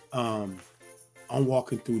I'm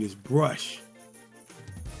walking through this brush.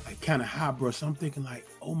 Like, kind of high brush. I'm thinking like,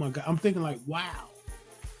 oh my God. I'm thinking like, wow.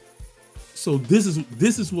 So this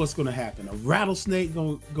is what's gonna happen. A rattlesnake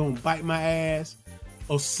gonna bite my ass,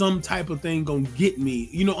 or some type of thing gonna get me.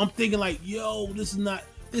 You know, I'm thinking like, yo, this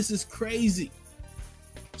is crazy.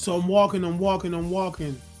 So I'm walking.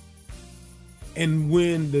 And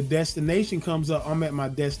when the destination comes up, I'm at my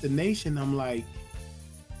destination. I'm like,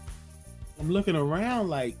 I'm looking around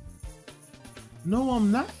like, no,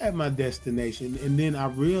 I'm not at my destination. And then I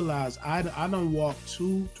realized I done walked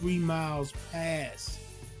 2-3 miles past.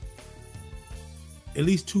 At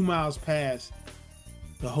least 2 miles past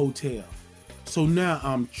the hotel. So now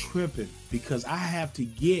I'm tripping because I have to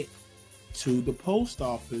get to the post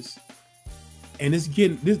office, and it's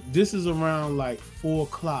getting this is around like 4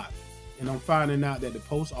 o'clock, and I'm finding out that the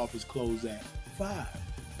post office closed at 5.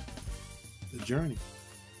 The journey.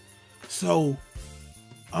 So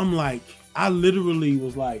I'm like, I literally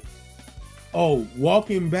was like, oh,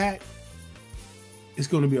 walking back, it's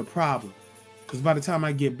going to be a problem. Because by the time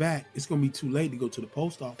I get back, it's going to be too late to go to the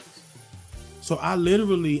post office. So I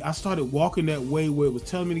started walking that way where it was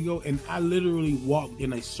telling me to go. And I literally walked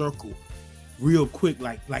in a circle real quick.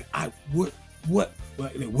 Where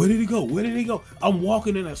did it go? Where did it go? I'm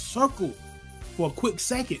walking in a circle for a quick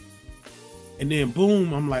second. And then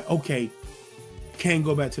boom, I'm like, okay, can't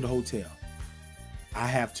go back to the hotel. I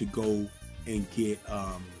have to go and get,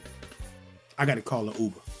 I got to call an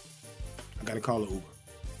Uber.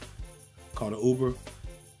 Called an Uber.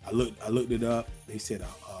 I looked it up. They said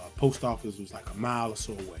post office was like 1 mile or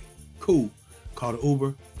so away. Cool. Called an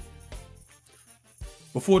Uber.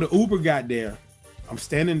 Before the Uber got there, I'm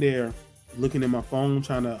standing there looking at my phone,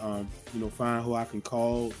 trying to find who I can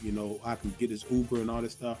call, I can get this Uber and all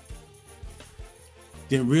this stuff.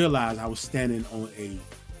 Didn't realize I was standing on a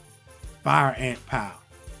fire ant pile.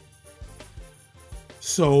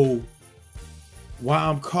 So while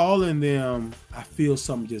I'm calling them, I feel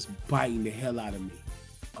something just biting the hell out of me.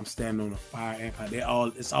 I'm standing on a fire ant.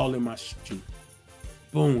 It's all in my shoe.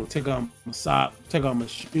 Boom, take off my sock, take off my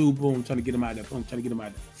shoe, boom, trying to get them out there, boom, trying to get them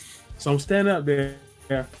out there. So I'm standing up there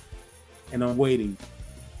and I'm waiting.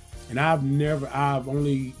 And I've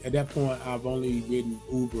only ridden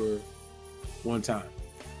Uber one time.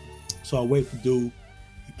 So I wait for dude.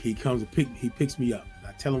 He comes and he picks me up. And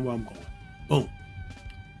I tell him where I'm going. Boom.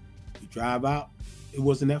 We drive out. It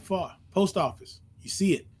wasn't that far. Post office. You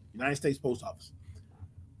see it. United States Post Office.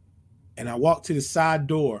 And I walked to the side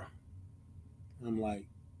door. I'm like,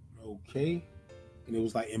 okay. And it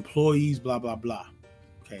was like employees, blah, blah, blah.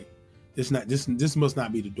 Okay. This must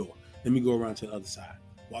not be the door. Let me go around to the other side.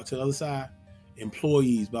 Walk to the other side.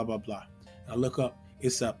 Employees, blah, blah, blah. And I look up.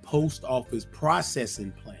 It's a post office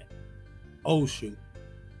processing plant. Oh, shoot.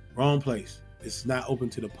 Wrong place. This is not open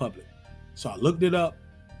to the public. So I looked it up.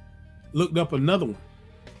 Looked up another one.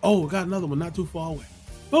 Oh, got another one not too far away.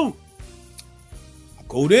 Boom. I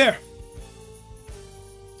go there.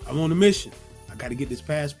 I'm on a mission. I got to get this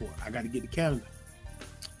passport. I got to get to Canada.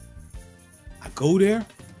 I go there.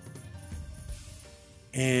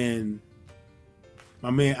 And my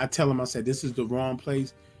man, I tell him, I said, this is the wrong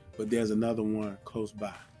place, but there's another one close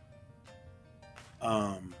by.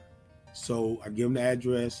 So I give him the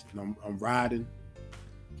address, and I'm riding.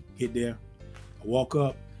 Get there. I walk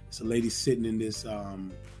up. It's a lady sitting in this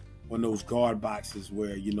one of those guard boxes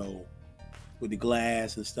where, you know, with the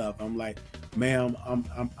glass and stuff. I'm like, ma'am,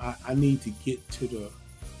 I need to get to the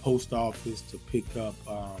post office to pick up.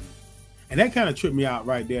 And that kind of tripped me out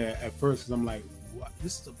right there at first, because I'm like, what?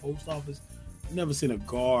 This is a post office? I've never seen a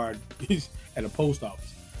guard at a post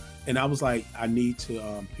office. And I was like, I need to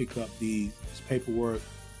pick up this paperwork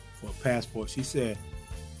for a passport. She said,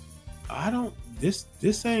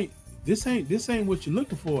 this ain't what you're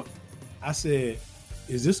looking for. I said,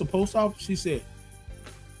 is this a post office? She said,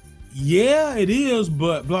 yeah, it is,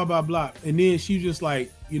 but blah, blah, blah. And then she just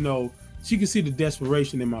like, you know, she could see the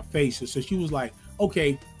desperation in my face. So she was like,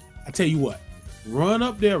 okay, I tell you what, run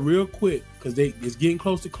up there real quick, because it's getting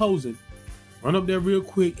close to closing. Run up there real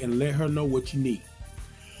quick and let her know what you need.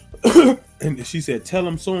 And she said, tell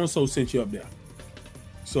them so-and-so sent you up there.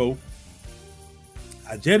 So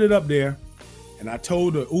I jetted up there, and I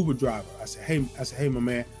told the Uber driver, I said, hey, my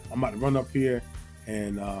man, I'm about to run up here.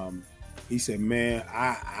 And he said, man,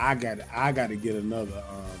 I got to get another,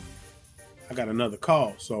 I got another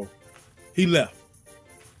call. So he left.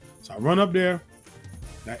 So I run up there.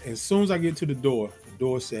 Now, as soon as I get to the door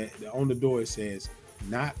said, on the door it says,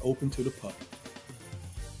 not open to the public.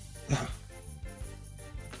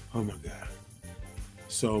 Oh my God.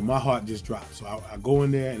 So my heart just dropped. So I go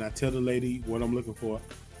in there and I tell the lady what I'm looking for.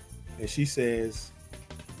 And she says,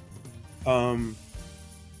 nah,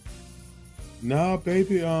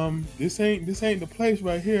 baby, this ain't the place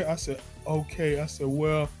right here. I said, okay. I said,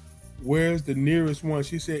 well, where's the nearest one?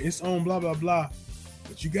 She said, it's on blah, blah, blah.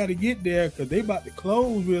 But you got to get there because they about to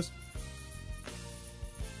close with.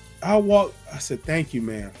 I said, thank you,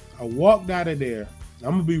 man. I walked out of there.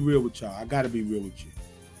 I'm going to be real with y'all. I got to be real with you.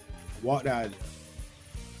 I walked out of there.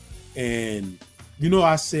 And, you know,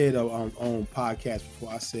 I said on podcast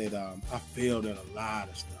before, I said I failed at a lot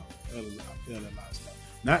of stuff. I failed at a lot of stuff.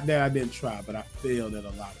 Not that I didn't try, but I failed at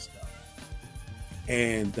a lot of stuff.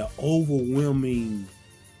 And the overwhelming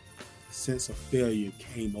sense of failure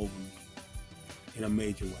came over me in a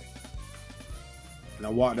major way. And I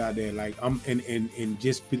walked out there like I'm and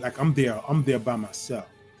just be like I'm there by myself.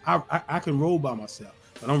 I can roll by myself,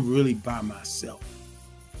 but I'm really by myself.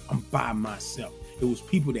 I'm by myself. It was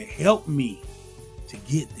people that helped me to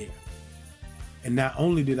get there. And not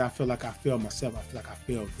only did I feel like I failed myself, I feel like I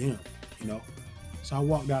failed them, you know? So I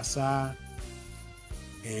walked outside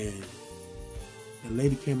and the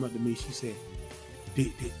lady came up to me. She said,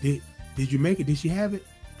 did you make it? Did she have it?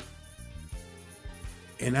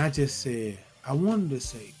 And I just said, I wanted to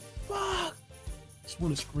say, fuck. I just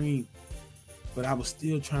want to scream. But I was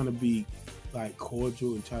still trying to be like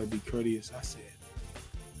cordial and try to be courteous. I said,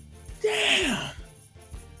 damn.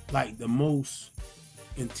 Like the most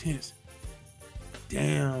intense,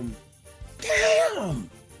 damn.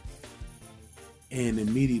 And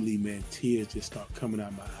immediately, man, tears just start coming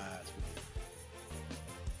out my eyes,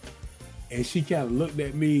 man. And she kind of looked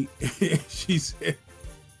at me and she said,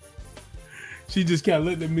 she just kind of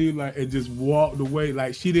looked at me like and just walked away.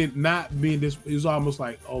 Like she did not mean this. It was almost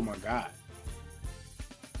like, oh my God.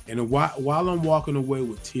 And while I'm walking away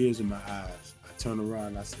with tears in my eyes, I turned around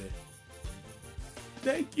and I said,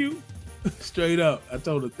 thank you. Straight up. I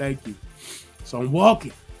told her, thank you. So I'm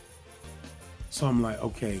walking. So I'm like,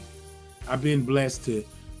 okay, I've been blessed to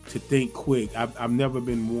think quick. I've never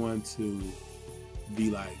been one to be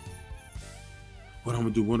like, what I'm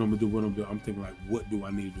gonna do. I'm thinking like, what do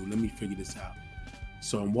I need to do? Let me figure this out.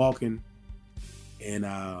 So I'm walking, and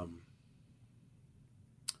I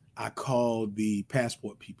called the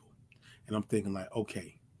passport people, and I'm thinking like,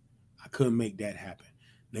 okay, I couldn't make that happen.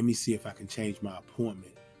 Let me see if I can change my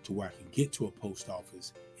appointment to where I can get to a post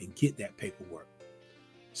office and get that paperwork.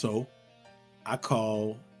 So I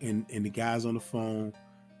call, and the guy's on the phone,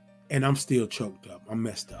 and I'm still choked up. I'm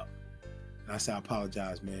messed up. And I said, I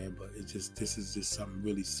apologize, man, but this is just something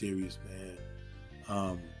really serious,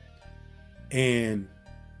 man. And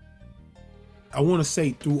I want to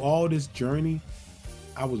say through all this journey,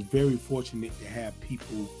 I was very fortunate to have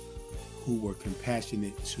people who were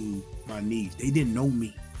compassionate to my needs. They didn't know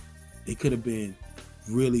me. They could have been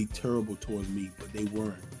really terrible towards me, but they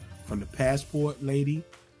weren't. From the passport lady,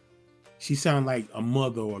 she sounded like a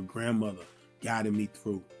mother or a grandmother guiding me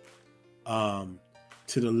through.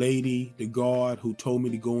 To the lady, the guard who told me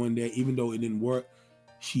to go in there, even though it didn't work,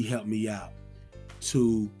 she helped me out.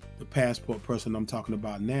 To the passport person I'm talking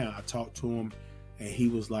about now, I talked to him, and he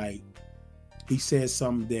was like, he said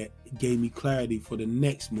something that gave me clarity for the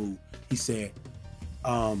next move. He said,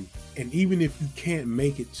 and even if you can't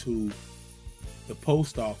make it to the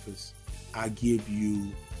post office, I give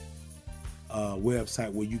you a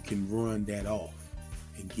website where you can run that off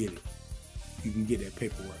and get it. You can get that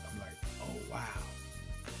paperwork. I'm like, oh, wow.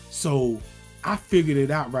 So I figured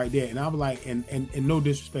it out right there. And I was like, and no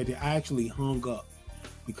disrespect, I actually hung up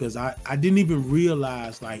because I didn't even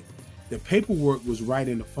realize like the paperwork was right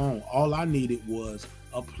in the phone. All I needed was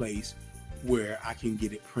a place where I can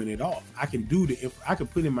get it printed off. I can I can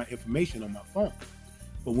put in my information on my phone.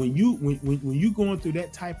 But when you going through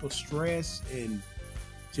that type of stress and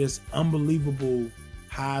just unbelievable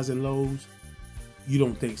highs and lows, you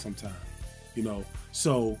don't think sometimes, you know.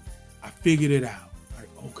 So I figured it out. Like,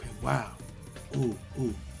 okay, wow, ooh,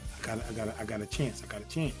 I got a chance.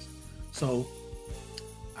 So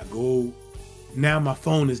I go. Now my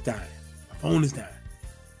phone is dying.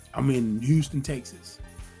 I'm in Houston, Texas.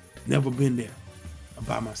 Never been there. I'm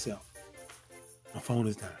by myself. My phone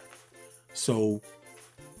is dying. So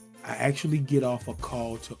I actually get off a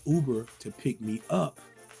call to Uber to pick me up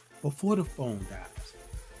before the phone dies.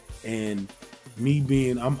 And me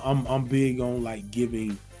being, I'm big on like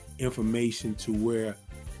giving information to where,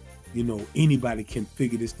 you know, anybody can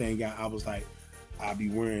figure this thing out. I was like, I'll be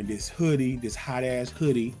wearing this hoodie, this hot ass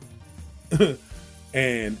hoodie,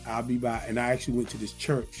 and I'll be by. And I actually went to this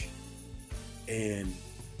church, and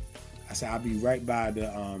I said I'll be right by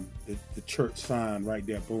the church sign right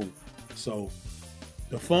there. Boom. So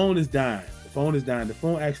the phone is dying. The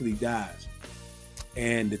phone actually dies.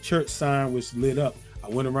 And the church sign was lit up. I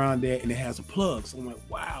went around there and it has a plug. So I'm like,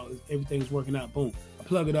 wow, everything's working out. Boom. I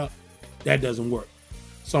plug it up. That doesn't work.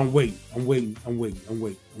 So I'm waiting.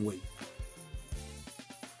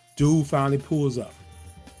 Dude finally pulls up.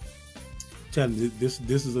 I'm telling you, this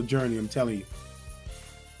is a journey, I'm telling you.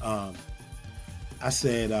 I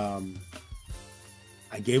said,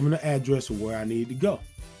 I gave him the address of where I needed to go.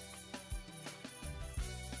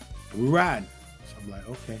 And we're riding. So I'm like,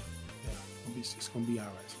 okay, yeah, it's gonna be all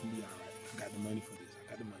right. I got the money for this.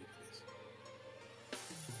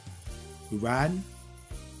 We're riding.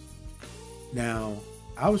 Now,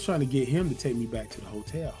 I was trying to get him to take me back to the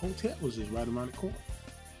hotel. Hotel was just right around the corner.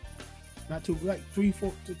 Not too, like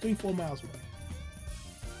 3-4 miles away.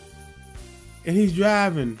 And he's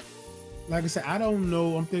driving. Like I said, I don't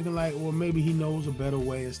know. I'm thinking like, well, maybe he knows a better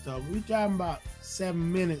way and stuff. We're driving about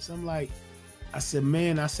 7 minutes. I'm like, I said,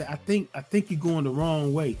 I think you're going the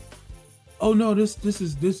wrong way. Oh no, this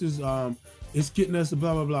is it's getting us to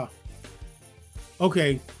blah blah blah.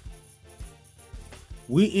 Okay.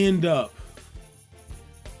 We end up.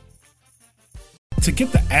 To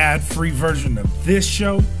get the ad-free version of this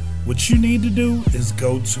show, what you need to do is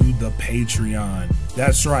go to the Patreon.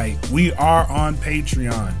 That's right, we are on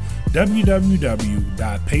Patreon.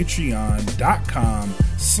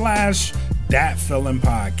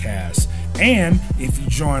 www.patreon.com/thatfeelingpodcast. And if you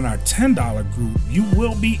join our $10 group, you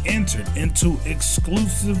will be entered into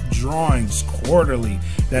exclusive drawings quarterly.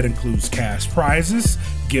 That includes cash prizes,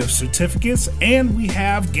 gift certificates, and we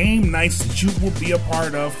have game nights that you will be a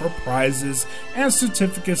part of for prizes and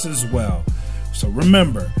certificates as well. So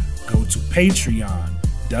remember, go to Patreon,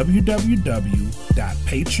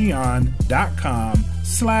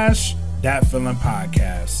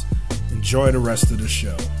 www.patreon.com/thatfeelingpodcast. Enjoy the rest of the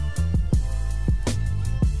show.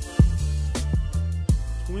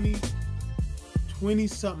 20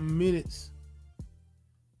 something minutes.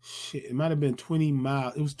 Shit, it might have been 20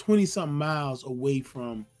 miles. It was 20 something miles away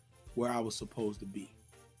from where I was supposed to be.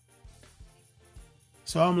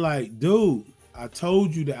 So I'm like, dude, I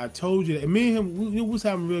told you that. And me and him, we was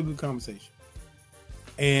having a real good conversation.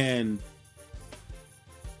 And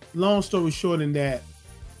long story short, in that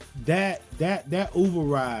Uber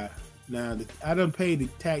ride, now I done paid the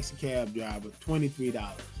taxi cab driver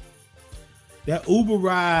 $23. That Uber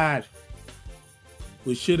ride,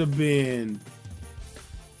 which should have been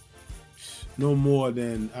no more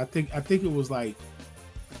than I think it was like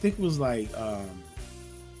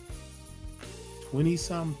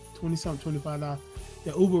 $20-something, $25.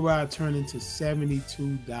 The Uber ride turned into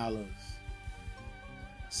 $72.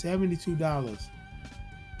 $72.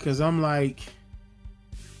 Cause I'm like,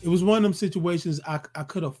 it was one of them situations I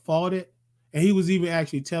could have fought it. And he was even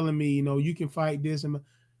actually telling me, you know, you can fight this.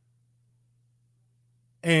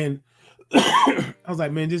 And I was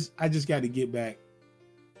like, man, I just got to get back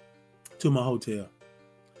to my hotel.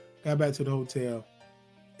 Got back to the hotel.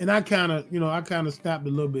 And I kind of snapped a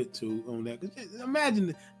little bit too on that.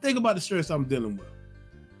 Think about the stress I'm dealing with.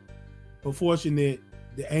 But fortunate,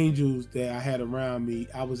 the angels that I had around me,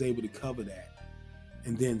 I was able to cover that.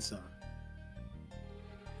 And then some.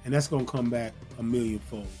 And that's going to come back a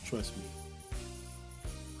millionfold. Trust me.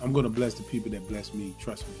 I'm going to bless the people that bless me.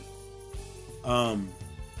 Trust me.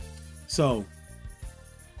 So,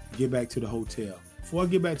 get back to the hotel. Before I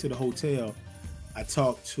get back to the hotel, I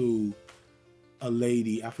talked to a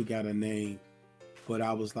lady. I forgot her name. But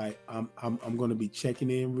I was like, I'm going to be checking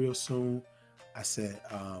in real soon. I said,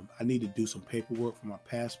 I need to do some paperwork for my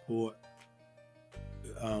passport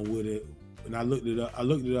with it. And I looked it up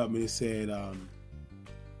and it said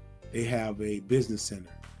they have a business center.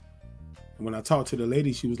 And when I talked to the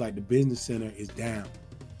lady, she was like, the business center is down.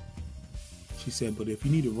 She said, but if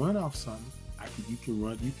you need to run off something, you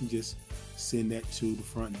can just send that to the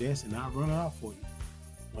front desk and I'll run it off for you.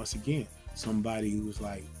 Once again, somebody who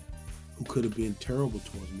could have been terrible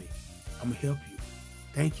towards me. I'm gonna help you.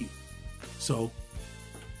 Thank you. So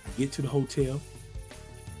I get to the hotel,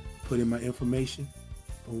 put in my information,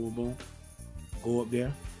 boom, boom, boom. Go up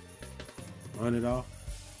there, run it off,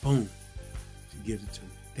 boom. She gives it to me.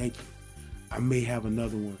 Thank you. I may have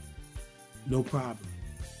another one. No problem.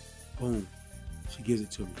 Boom. She gives it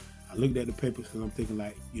to me. I looked at the papers because I'm thinking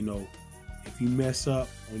like, you know, if you mess up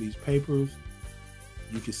on these papers,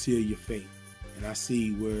 you can seal your fate. And I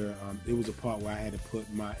see where there was a part where I had to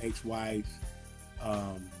put my ex-wife's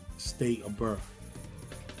state of birth.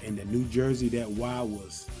 And the New Jersey, that Y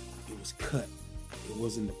was cut. It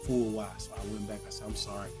wasn't the full Y. So I went back. I said, I'm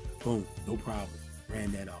sorry. Boom. No problem.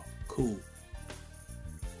 Ran that off. Cool.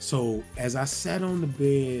 So as I sat on the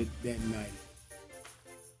bed that night,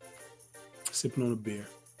 sipping on a beer,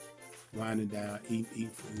 winding down, eating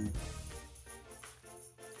food,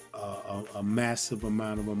 a massive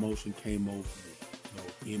amount of emotion came over me, you know,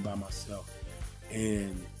 being by myself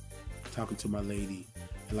and talking to my lady.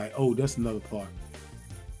 And like, oh, that's another part.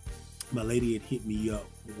 My lady had hit me up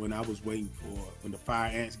when I was waiting when the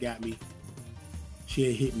fire ants got me. She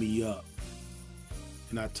had hit me up,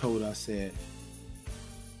 and I told her, I said,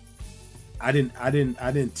 I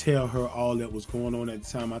didn't tell her all that was going on at the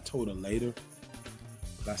time. I told her later,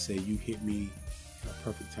 but I said, you hit me in a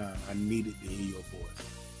perfect time. I needed to hear your voice.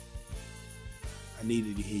 I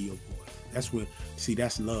needed to hear your voice.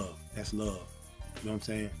 That's love. That's love. You know what I'm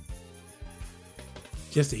saying?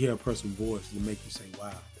 Just to hear a person's voice to make you say,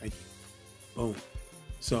 wow, thank you. Boom.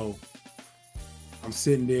 So I'm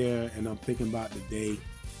sitting there and I'm thinking about the day,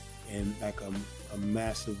 and like a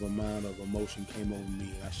massive amount of emotion came over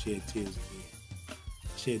me, and I shed tears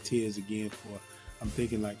again. I'm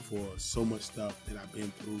thinking like for so much stuff that I've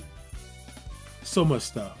been through. So much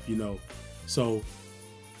stuff, you know. So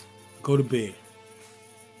go to bed.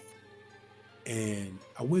 And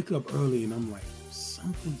I wake up early and I'm like,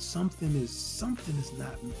 something is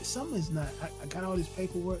not. I got all this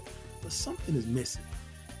paperwork, but something is missing.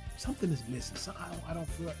 Something is missing. So I don't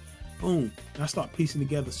feel like, boom. And I start piecing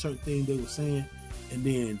together certain things they were saying. And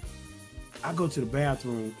then I go to the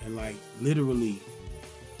bathroom and like literally,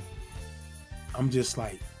 I'm just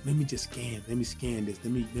like, let me scan this.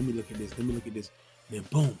 Let me look at this. And then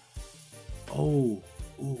boom.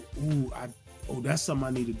 That's something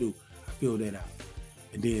I need to do. I feel that out.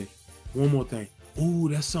 And then one more thing.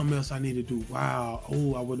 That's something else I need to do. Wow.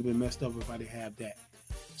 I would have been messed up if I didn't have that.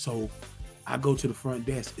 So I go to the front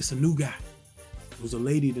desk. It's a new guy. It was a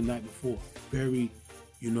lady the night before. Very,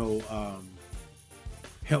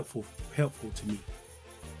 helpful to me.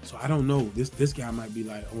 So I don't know. This guy might be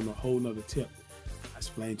like on a whole nother tip. I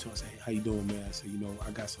explained to him, I said, hey, how you doing, man? I said,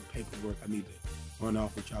 I got some paperwork I need to run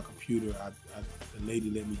off with your computer. The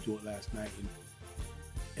lady let me do it last night.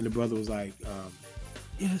 And the brother was like,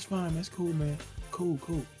 Yeah, that's fine. That's cool, man. Cool.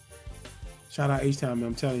 Shout out H-Town, man.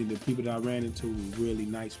 I'm telling you, the people that I ran into were really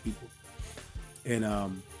nice people. And I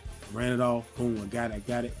ran it off. Boom, I got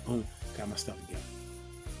it. Boom, got my stuff together.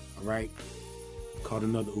 All right. Called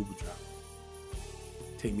another Uber driver.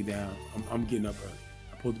 Take me down. I'm getting up early.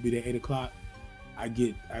 I'm supposed to be there 8 o'clock. I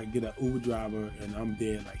get an Uber driver and I'm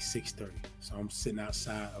there at like 6:30. So I'm sitting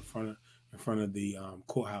outside in front of the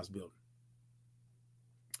courthouse building.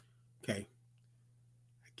 Okay.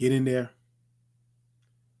 I get in there,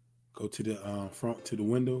 go to the front to the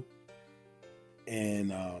window,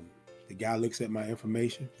 and the guy looks at my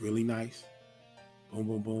information, really nice.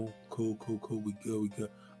 Boom. Cool. We good.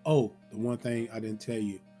 Oh, the one thing I didn't tell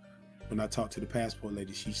you, when I talked to the passport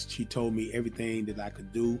lady, she told me everything that I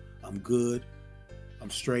could do. I'm good. I'm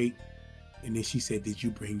straight. And then she said, did you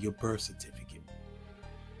bring your birth certificate?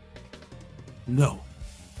 No.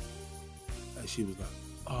 And she was like,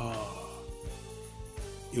 oh.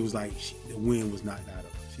 It was like the wind was knocked out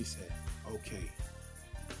of her. She said, okay,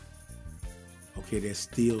 there's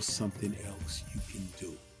still something else you can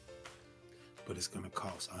do. But it's going to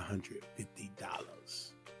cost $150.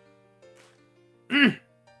 $150.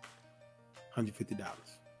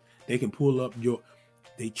 They can pull up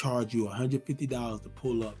they charge you $150 to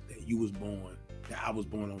pull up that I was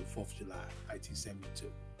born on the 4th of July,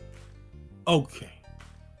 1972. Okay.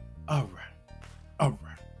 All right.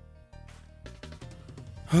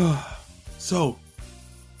 So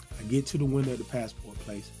I get to the window at the passport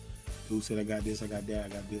place. Dude said, I got this, I got that, I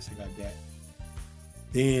got this, I got that.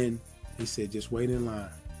 Then he said, just wait in line.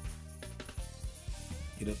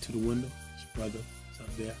 Get up to the window. His brother is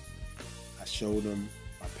up there. I showed him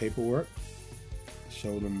my paperwork. I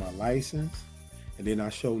showed him my license. And then I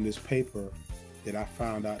showed him this paper that I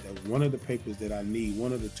found out that one of the papers that I need,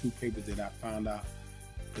 one of the 2 papers that I found out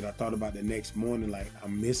that I thought about the next morning, like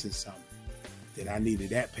I'm missing something, that I needed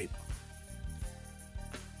that paper.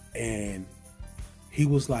 And he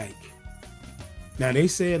was like, now they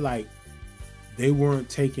said like they weren't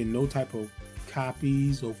taking no type of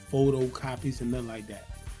copies or photo copies and nothing like that.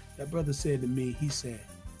 That brother said to me, he said,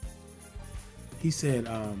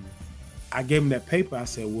 I gave him that paper. I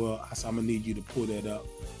said, I'm gonna need you to pull that up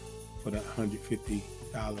for the $150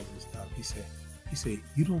 and stuff. He said,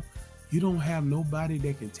 you don't have nobody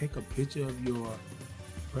that can take a picture of your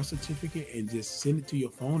birth certificate and just send it to your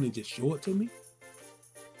phone and just show it to me?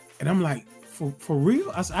 And I'm like, for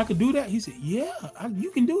real? I said, I could do that? He said, yeah,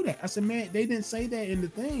 you can do that. I said, man, they didn't say that in the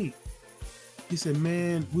thing. He said,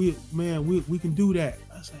 man, we can do that.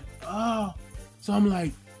 I said, oh. So I'm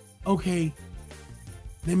like, okay,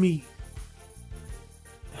 let me,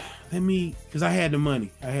 because I had the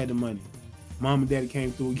money. Mom and daddy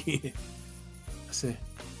came through again. I said,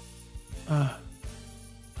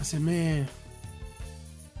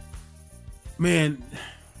 man,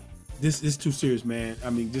 this is too serious, man.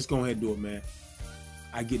 I mean, just go ahead and do it, man.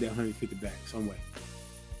 I get that $150 back some way.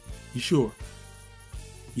 You sure?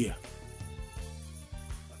 Yeah.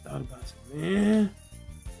 I thought about it, man.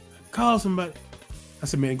 I called somebody. I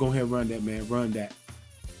said, man, go ahead and run that, man. Run that.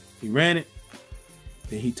 He ran it.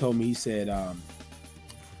 Then he told me, he said,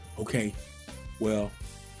 okay, well,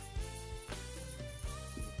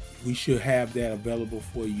 we should have that available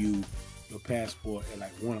for you, your passport, at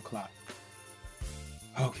like 1 o'clock.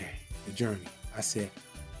 Okay, the journey. I said,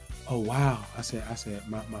 oh, wow. I said,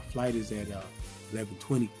 my flight is at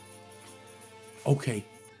 11:20. Okay,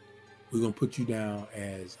 we're going to put you down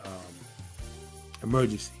as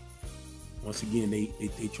emergency. Once again, they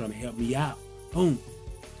trying to help me out. Boom.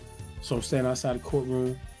 So I'm standing outside the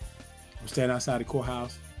courtroom. I'm standing outside the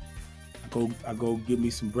courthouse. I go get me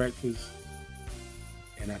some breakfast.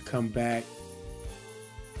 And I come back.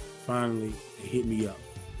 Finally, they hit me up.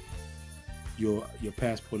 Your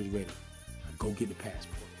passport is ready. I go get the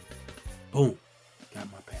passport. Boom.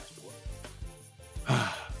 Got my passport.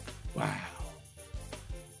 Wow.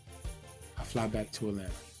 I fly back to Atlanta.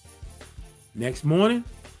 Next morning,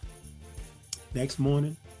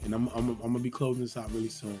 and I'm gonna be closing this out really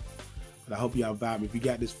soon. But I hope y'all vibe. If you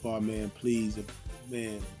got this far, man, please,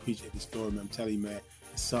 man, appreciate the story, man. I'm telling you, man,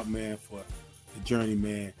 it's something, man, for the journey,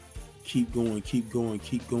 man. Keep going.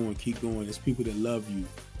 There's people that love you,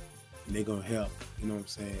 and they're gonna help. You know what I'm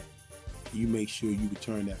saying? You make sure you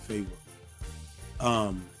return that favor.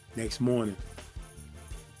 Next morning,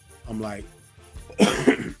 I'm like,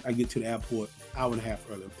 I get to the airport hour and a half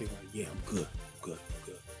early. I'm thinking like, yeah, I'm good.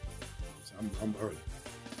 So I'm early.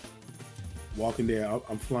 Walking there,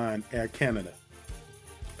 I'm flying Air Canada.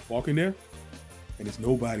 Walking there, and there's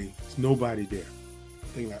nobody there. I'm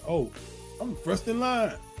thinking like, oh, I'm first in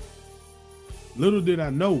line. Little did I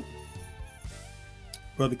know,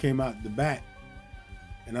 brother came out the back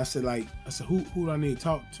And I said, who do I need to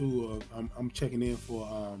talk to? I'm checking in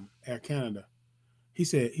for Air Canada. He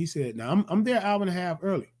said, now I'm there an hour and a half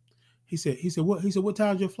early. He said, what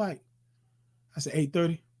time's your flight? I said,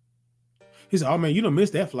 8:30. He said, oh man, you don't miss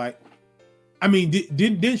that flight. I mean,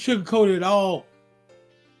 didn't sugarcoat it at all.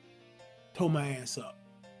 Told my ass up.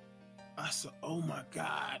 I said, oh my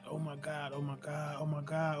God.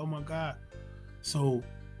 So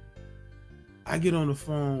I get on the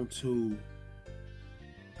phone to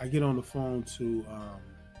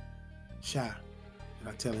Shy, and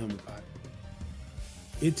I tell him about it.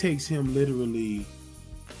 It takes him literally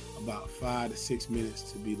about 5 to 6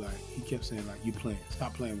 minutes to be like, he kept saying like, you playing,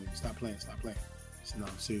 stop playing with me, stop playing. I said, no,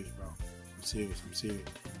 I'm serious, bro. I'm serious.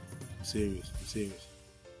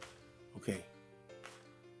 Okay.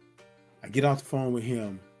 I get off the phone with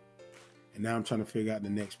him, and now I'm trying to figure out the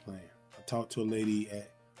next plan. I talked to a lady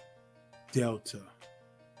at Delta,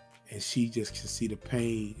 and she just can see the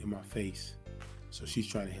pain in my face. So she's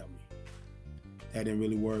trying to help me. That didn't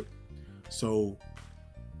really work. So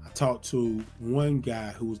I talked to one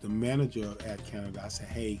guy who was the manager of Air Canada. I said,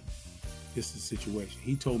 hey, this is the situation.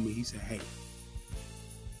 He told me, he said, hey,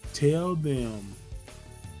 tell them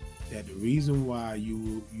that the reason why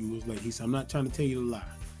you was late. He said, I'm not trying to tell you the lie.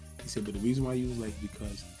 He said, but the reason why you was late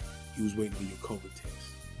because you was waiting on your COVID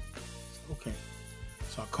test. I said, okay.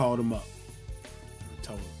 So I called him up and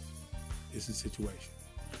told him, this is the situation.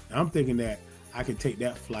 Now I'm thinking that I could take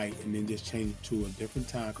that flight and then just change it to a different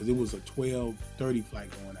time because it was a 12:30 flight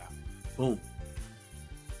going out. Boom.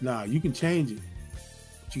 Nah, you can change it,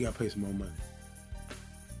 but you got to pay some more money.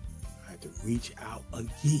 I had to reach out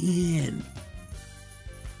again.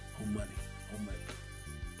 More money.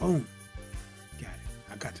 Boom. Got it.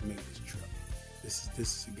 I got to make this trip. This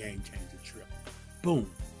is a game changer trip. Boom.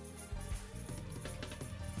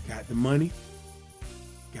 Got the money.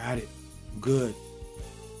 Got it. I'm good.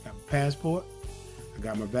 Got my passport. I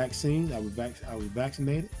got my vaccines. I was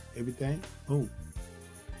vaccinated. Everything. Boom.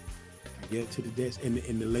 I get to the desk, and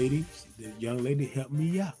the young lady helped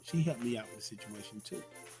me out. She helped me out with the situation too.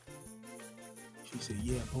 She said,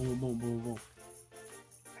 "Yeah, boom."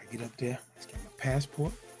 I get up there. I got my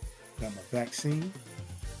passport. Got my vaccine.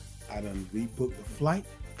 I done rebooked the flight.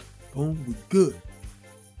 Boom. We good.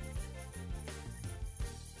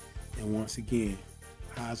 And once again,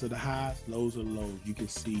 highs are the highs, lows are the lows. You can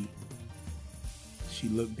see she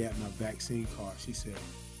looked at my vaccine card. She said,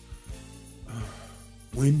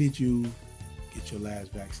 when did you get your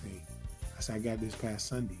last vaccine? I said, I got this past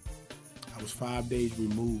Sunday. I was 5 days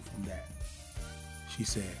removed from that. She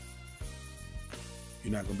said,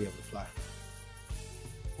 you're not going to be able to fly.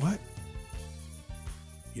 What?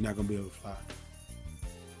 You're not going to be able to fly.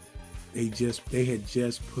 They had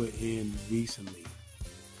just put in recently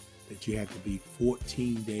that you had to be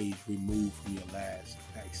 14 days removed from your last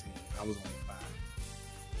vaccine. I was only 5.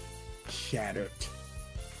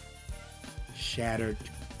 Shattered.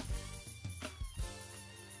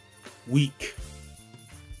 Weak.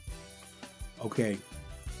 Okay.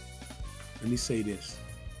 Let me say this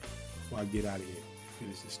before I get out of here and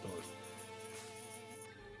finish this story.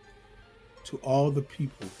 To all the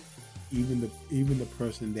people, even the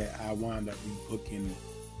person that I wound up rebooking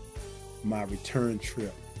my return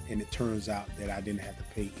trip, and it turns out that I didn't have to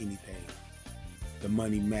pay anything. The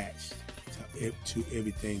money matched to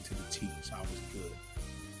everything to the T, so I was good.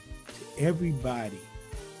 To everybody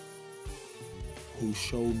who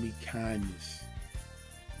showed me kindness,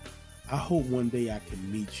 I hope one day I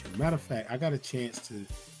can meet you. Matter of fact, I got a chance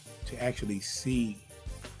to actually see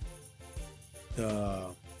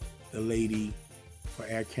the lady for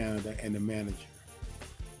Air Canada and the manager,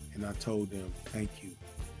 and I told them, thank you.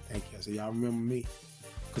 I said, y'all remember me?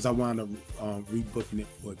 Because I wound up rebooking it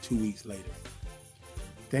for 2 weeks later.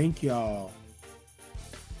 Thank y'all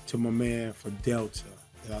to my man for Delta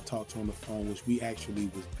that I talked to on the phone, which we actually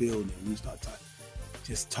was building. We started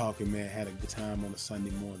just talking, man. Had a good time on a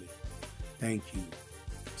Sunday morning. Thank you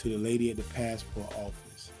to the lady at the passport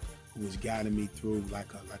office who was guiding me through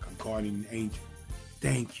like a guardian angel.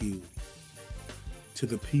 Thank you to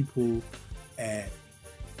the people in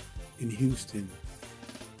Houston.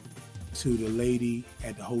 To the lady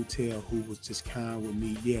at the hotel who was just kind with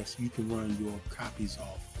me. Yes, you can run your copies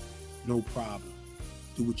off. No problem.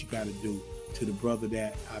 Do what you got to do. To the brother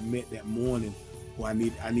that I met that morning who I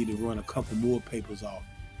need to run a couple more papers off.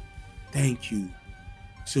 Thank you.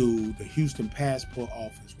 To the Houston passport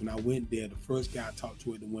office. When I went there, the first guy I talked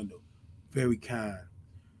to at the window, very kind.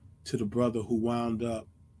 To the brother who wound up,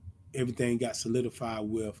 everything got solidified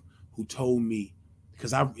with, who told me,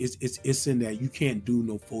 because it's in there, you can't do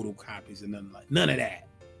no photocopies and none of that.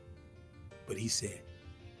 But he said,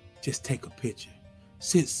 just take a picture.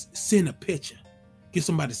 Send a picture. Get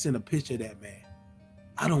somebody to send a picture of that, man.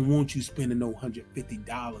 I don't want you spending no $150,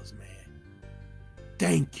 man.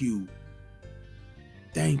 Thank you.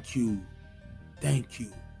 Thank you. Thank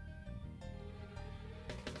you.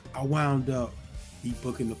 I wound up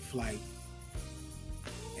booking the flight,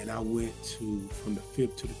 and I went from the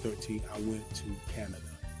 5th to the 13th, I went to Canada.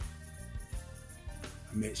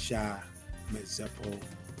 I met Shy, I met Zeppo,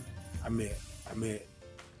 I met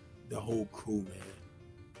the whole crew, man.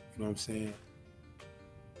 You know what I'm saying?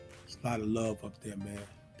 There's a lot of love up there, man.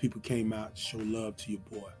 People came out to show love to your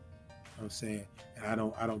boy. You know what I'm saying? And I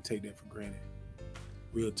don't take that for granted.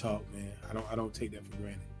 Real talk, man. I don't take that for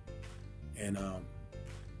granted. And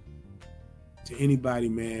to anybody,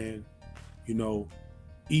 man, you know,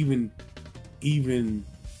 even you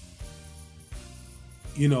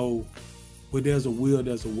know, where there's a will,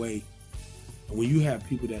 there's a way. And when you have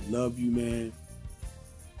people that love you, man,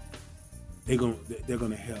 they're gonna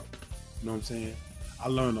help. You know what I'm saying? I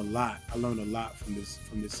learned a lot. I learned a lot from this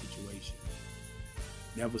situation.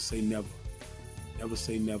 Never say never. Never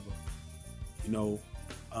say never. You know,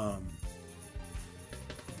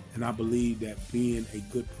 and I believe that being a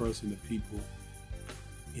good person to people,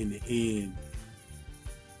 in the end,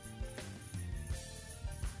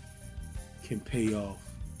 can pay off.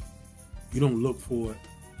 You don't look for it.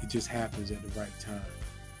 It just happens at the right time.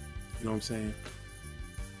 You know what I'm saying?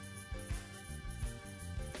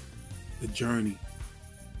 The journey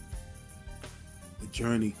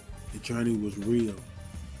was real,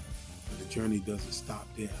 but the journey doesn't stop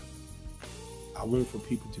there. I want for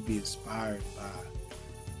people to be inspired by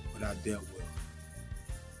what I dealt with.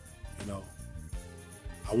 You know,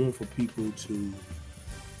 I want for people to,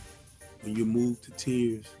 when you move to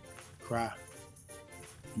tears, cry.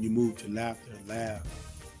 When you move to laughter, laugh.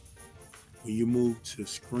 When you move to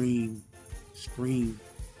scream.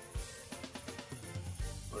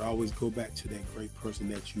 But always go back to that great person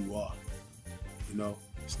that you are. You know,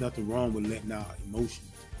 there's nothing wrong with letting out emotions.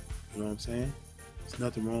 You know what I'm saying? There's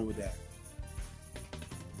nothing wrong with that.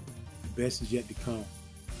 The best is yet to come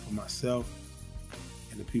for myself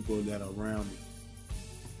and the people that are around me,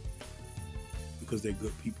 because they're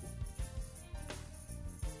good people.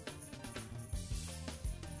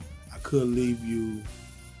 I could leave you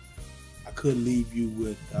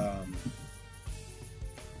with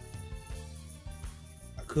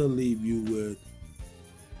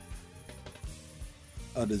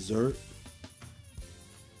a dessert.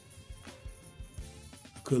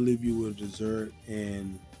 I could leave you with a dessert,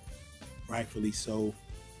 and rightfully so.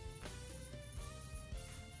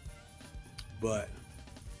 But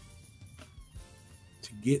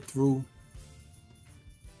to get through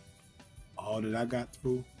all that I got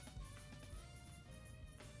through,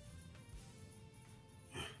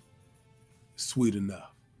 sweet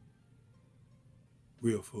enough.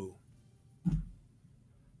 Real food.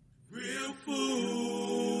 Real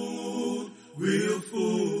food. Real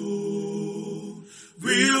food.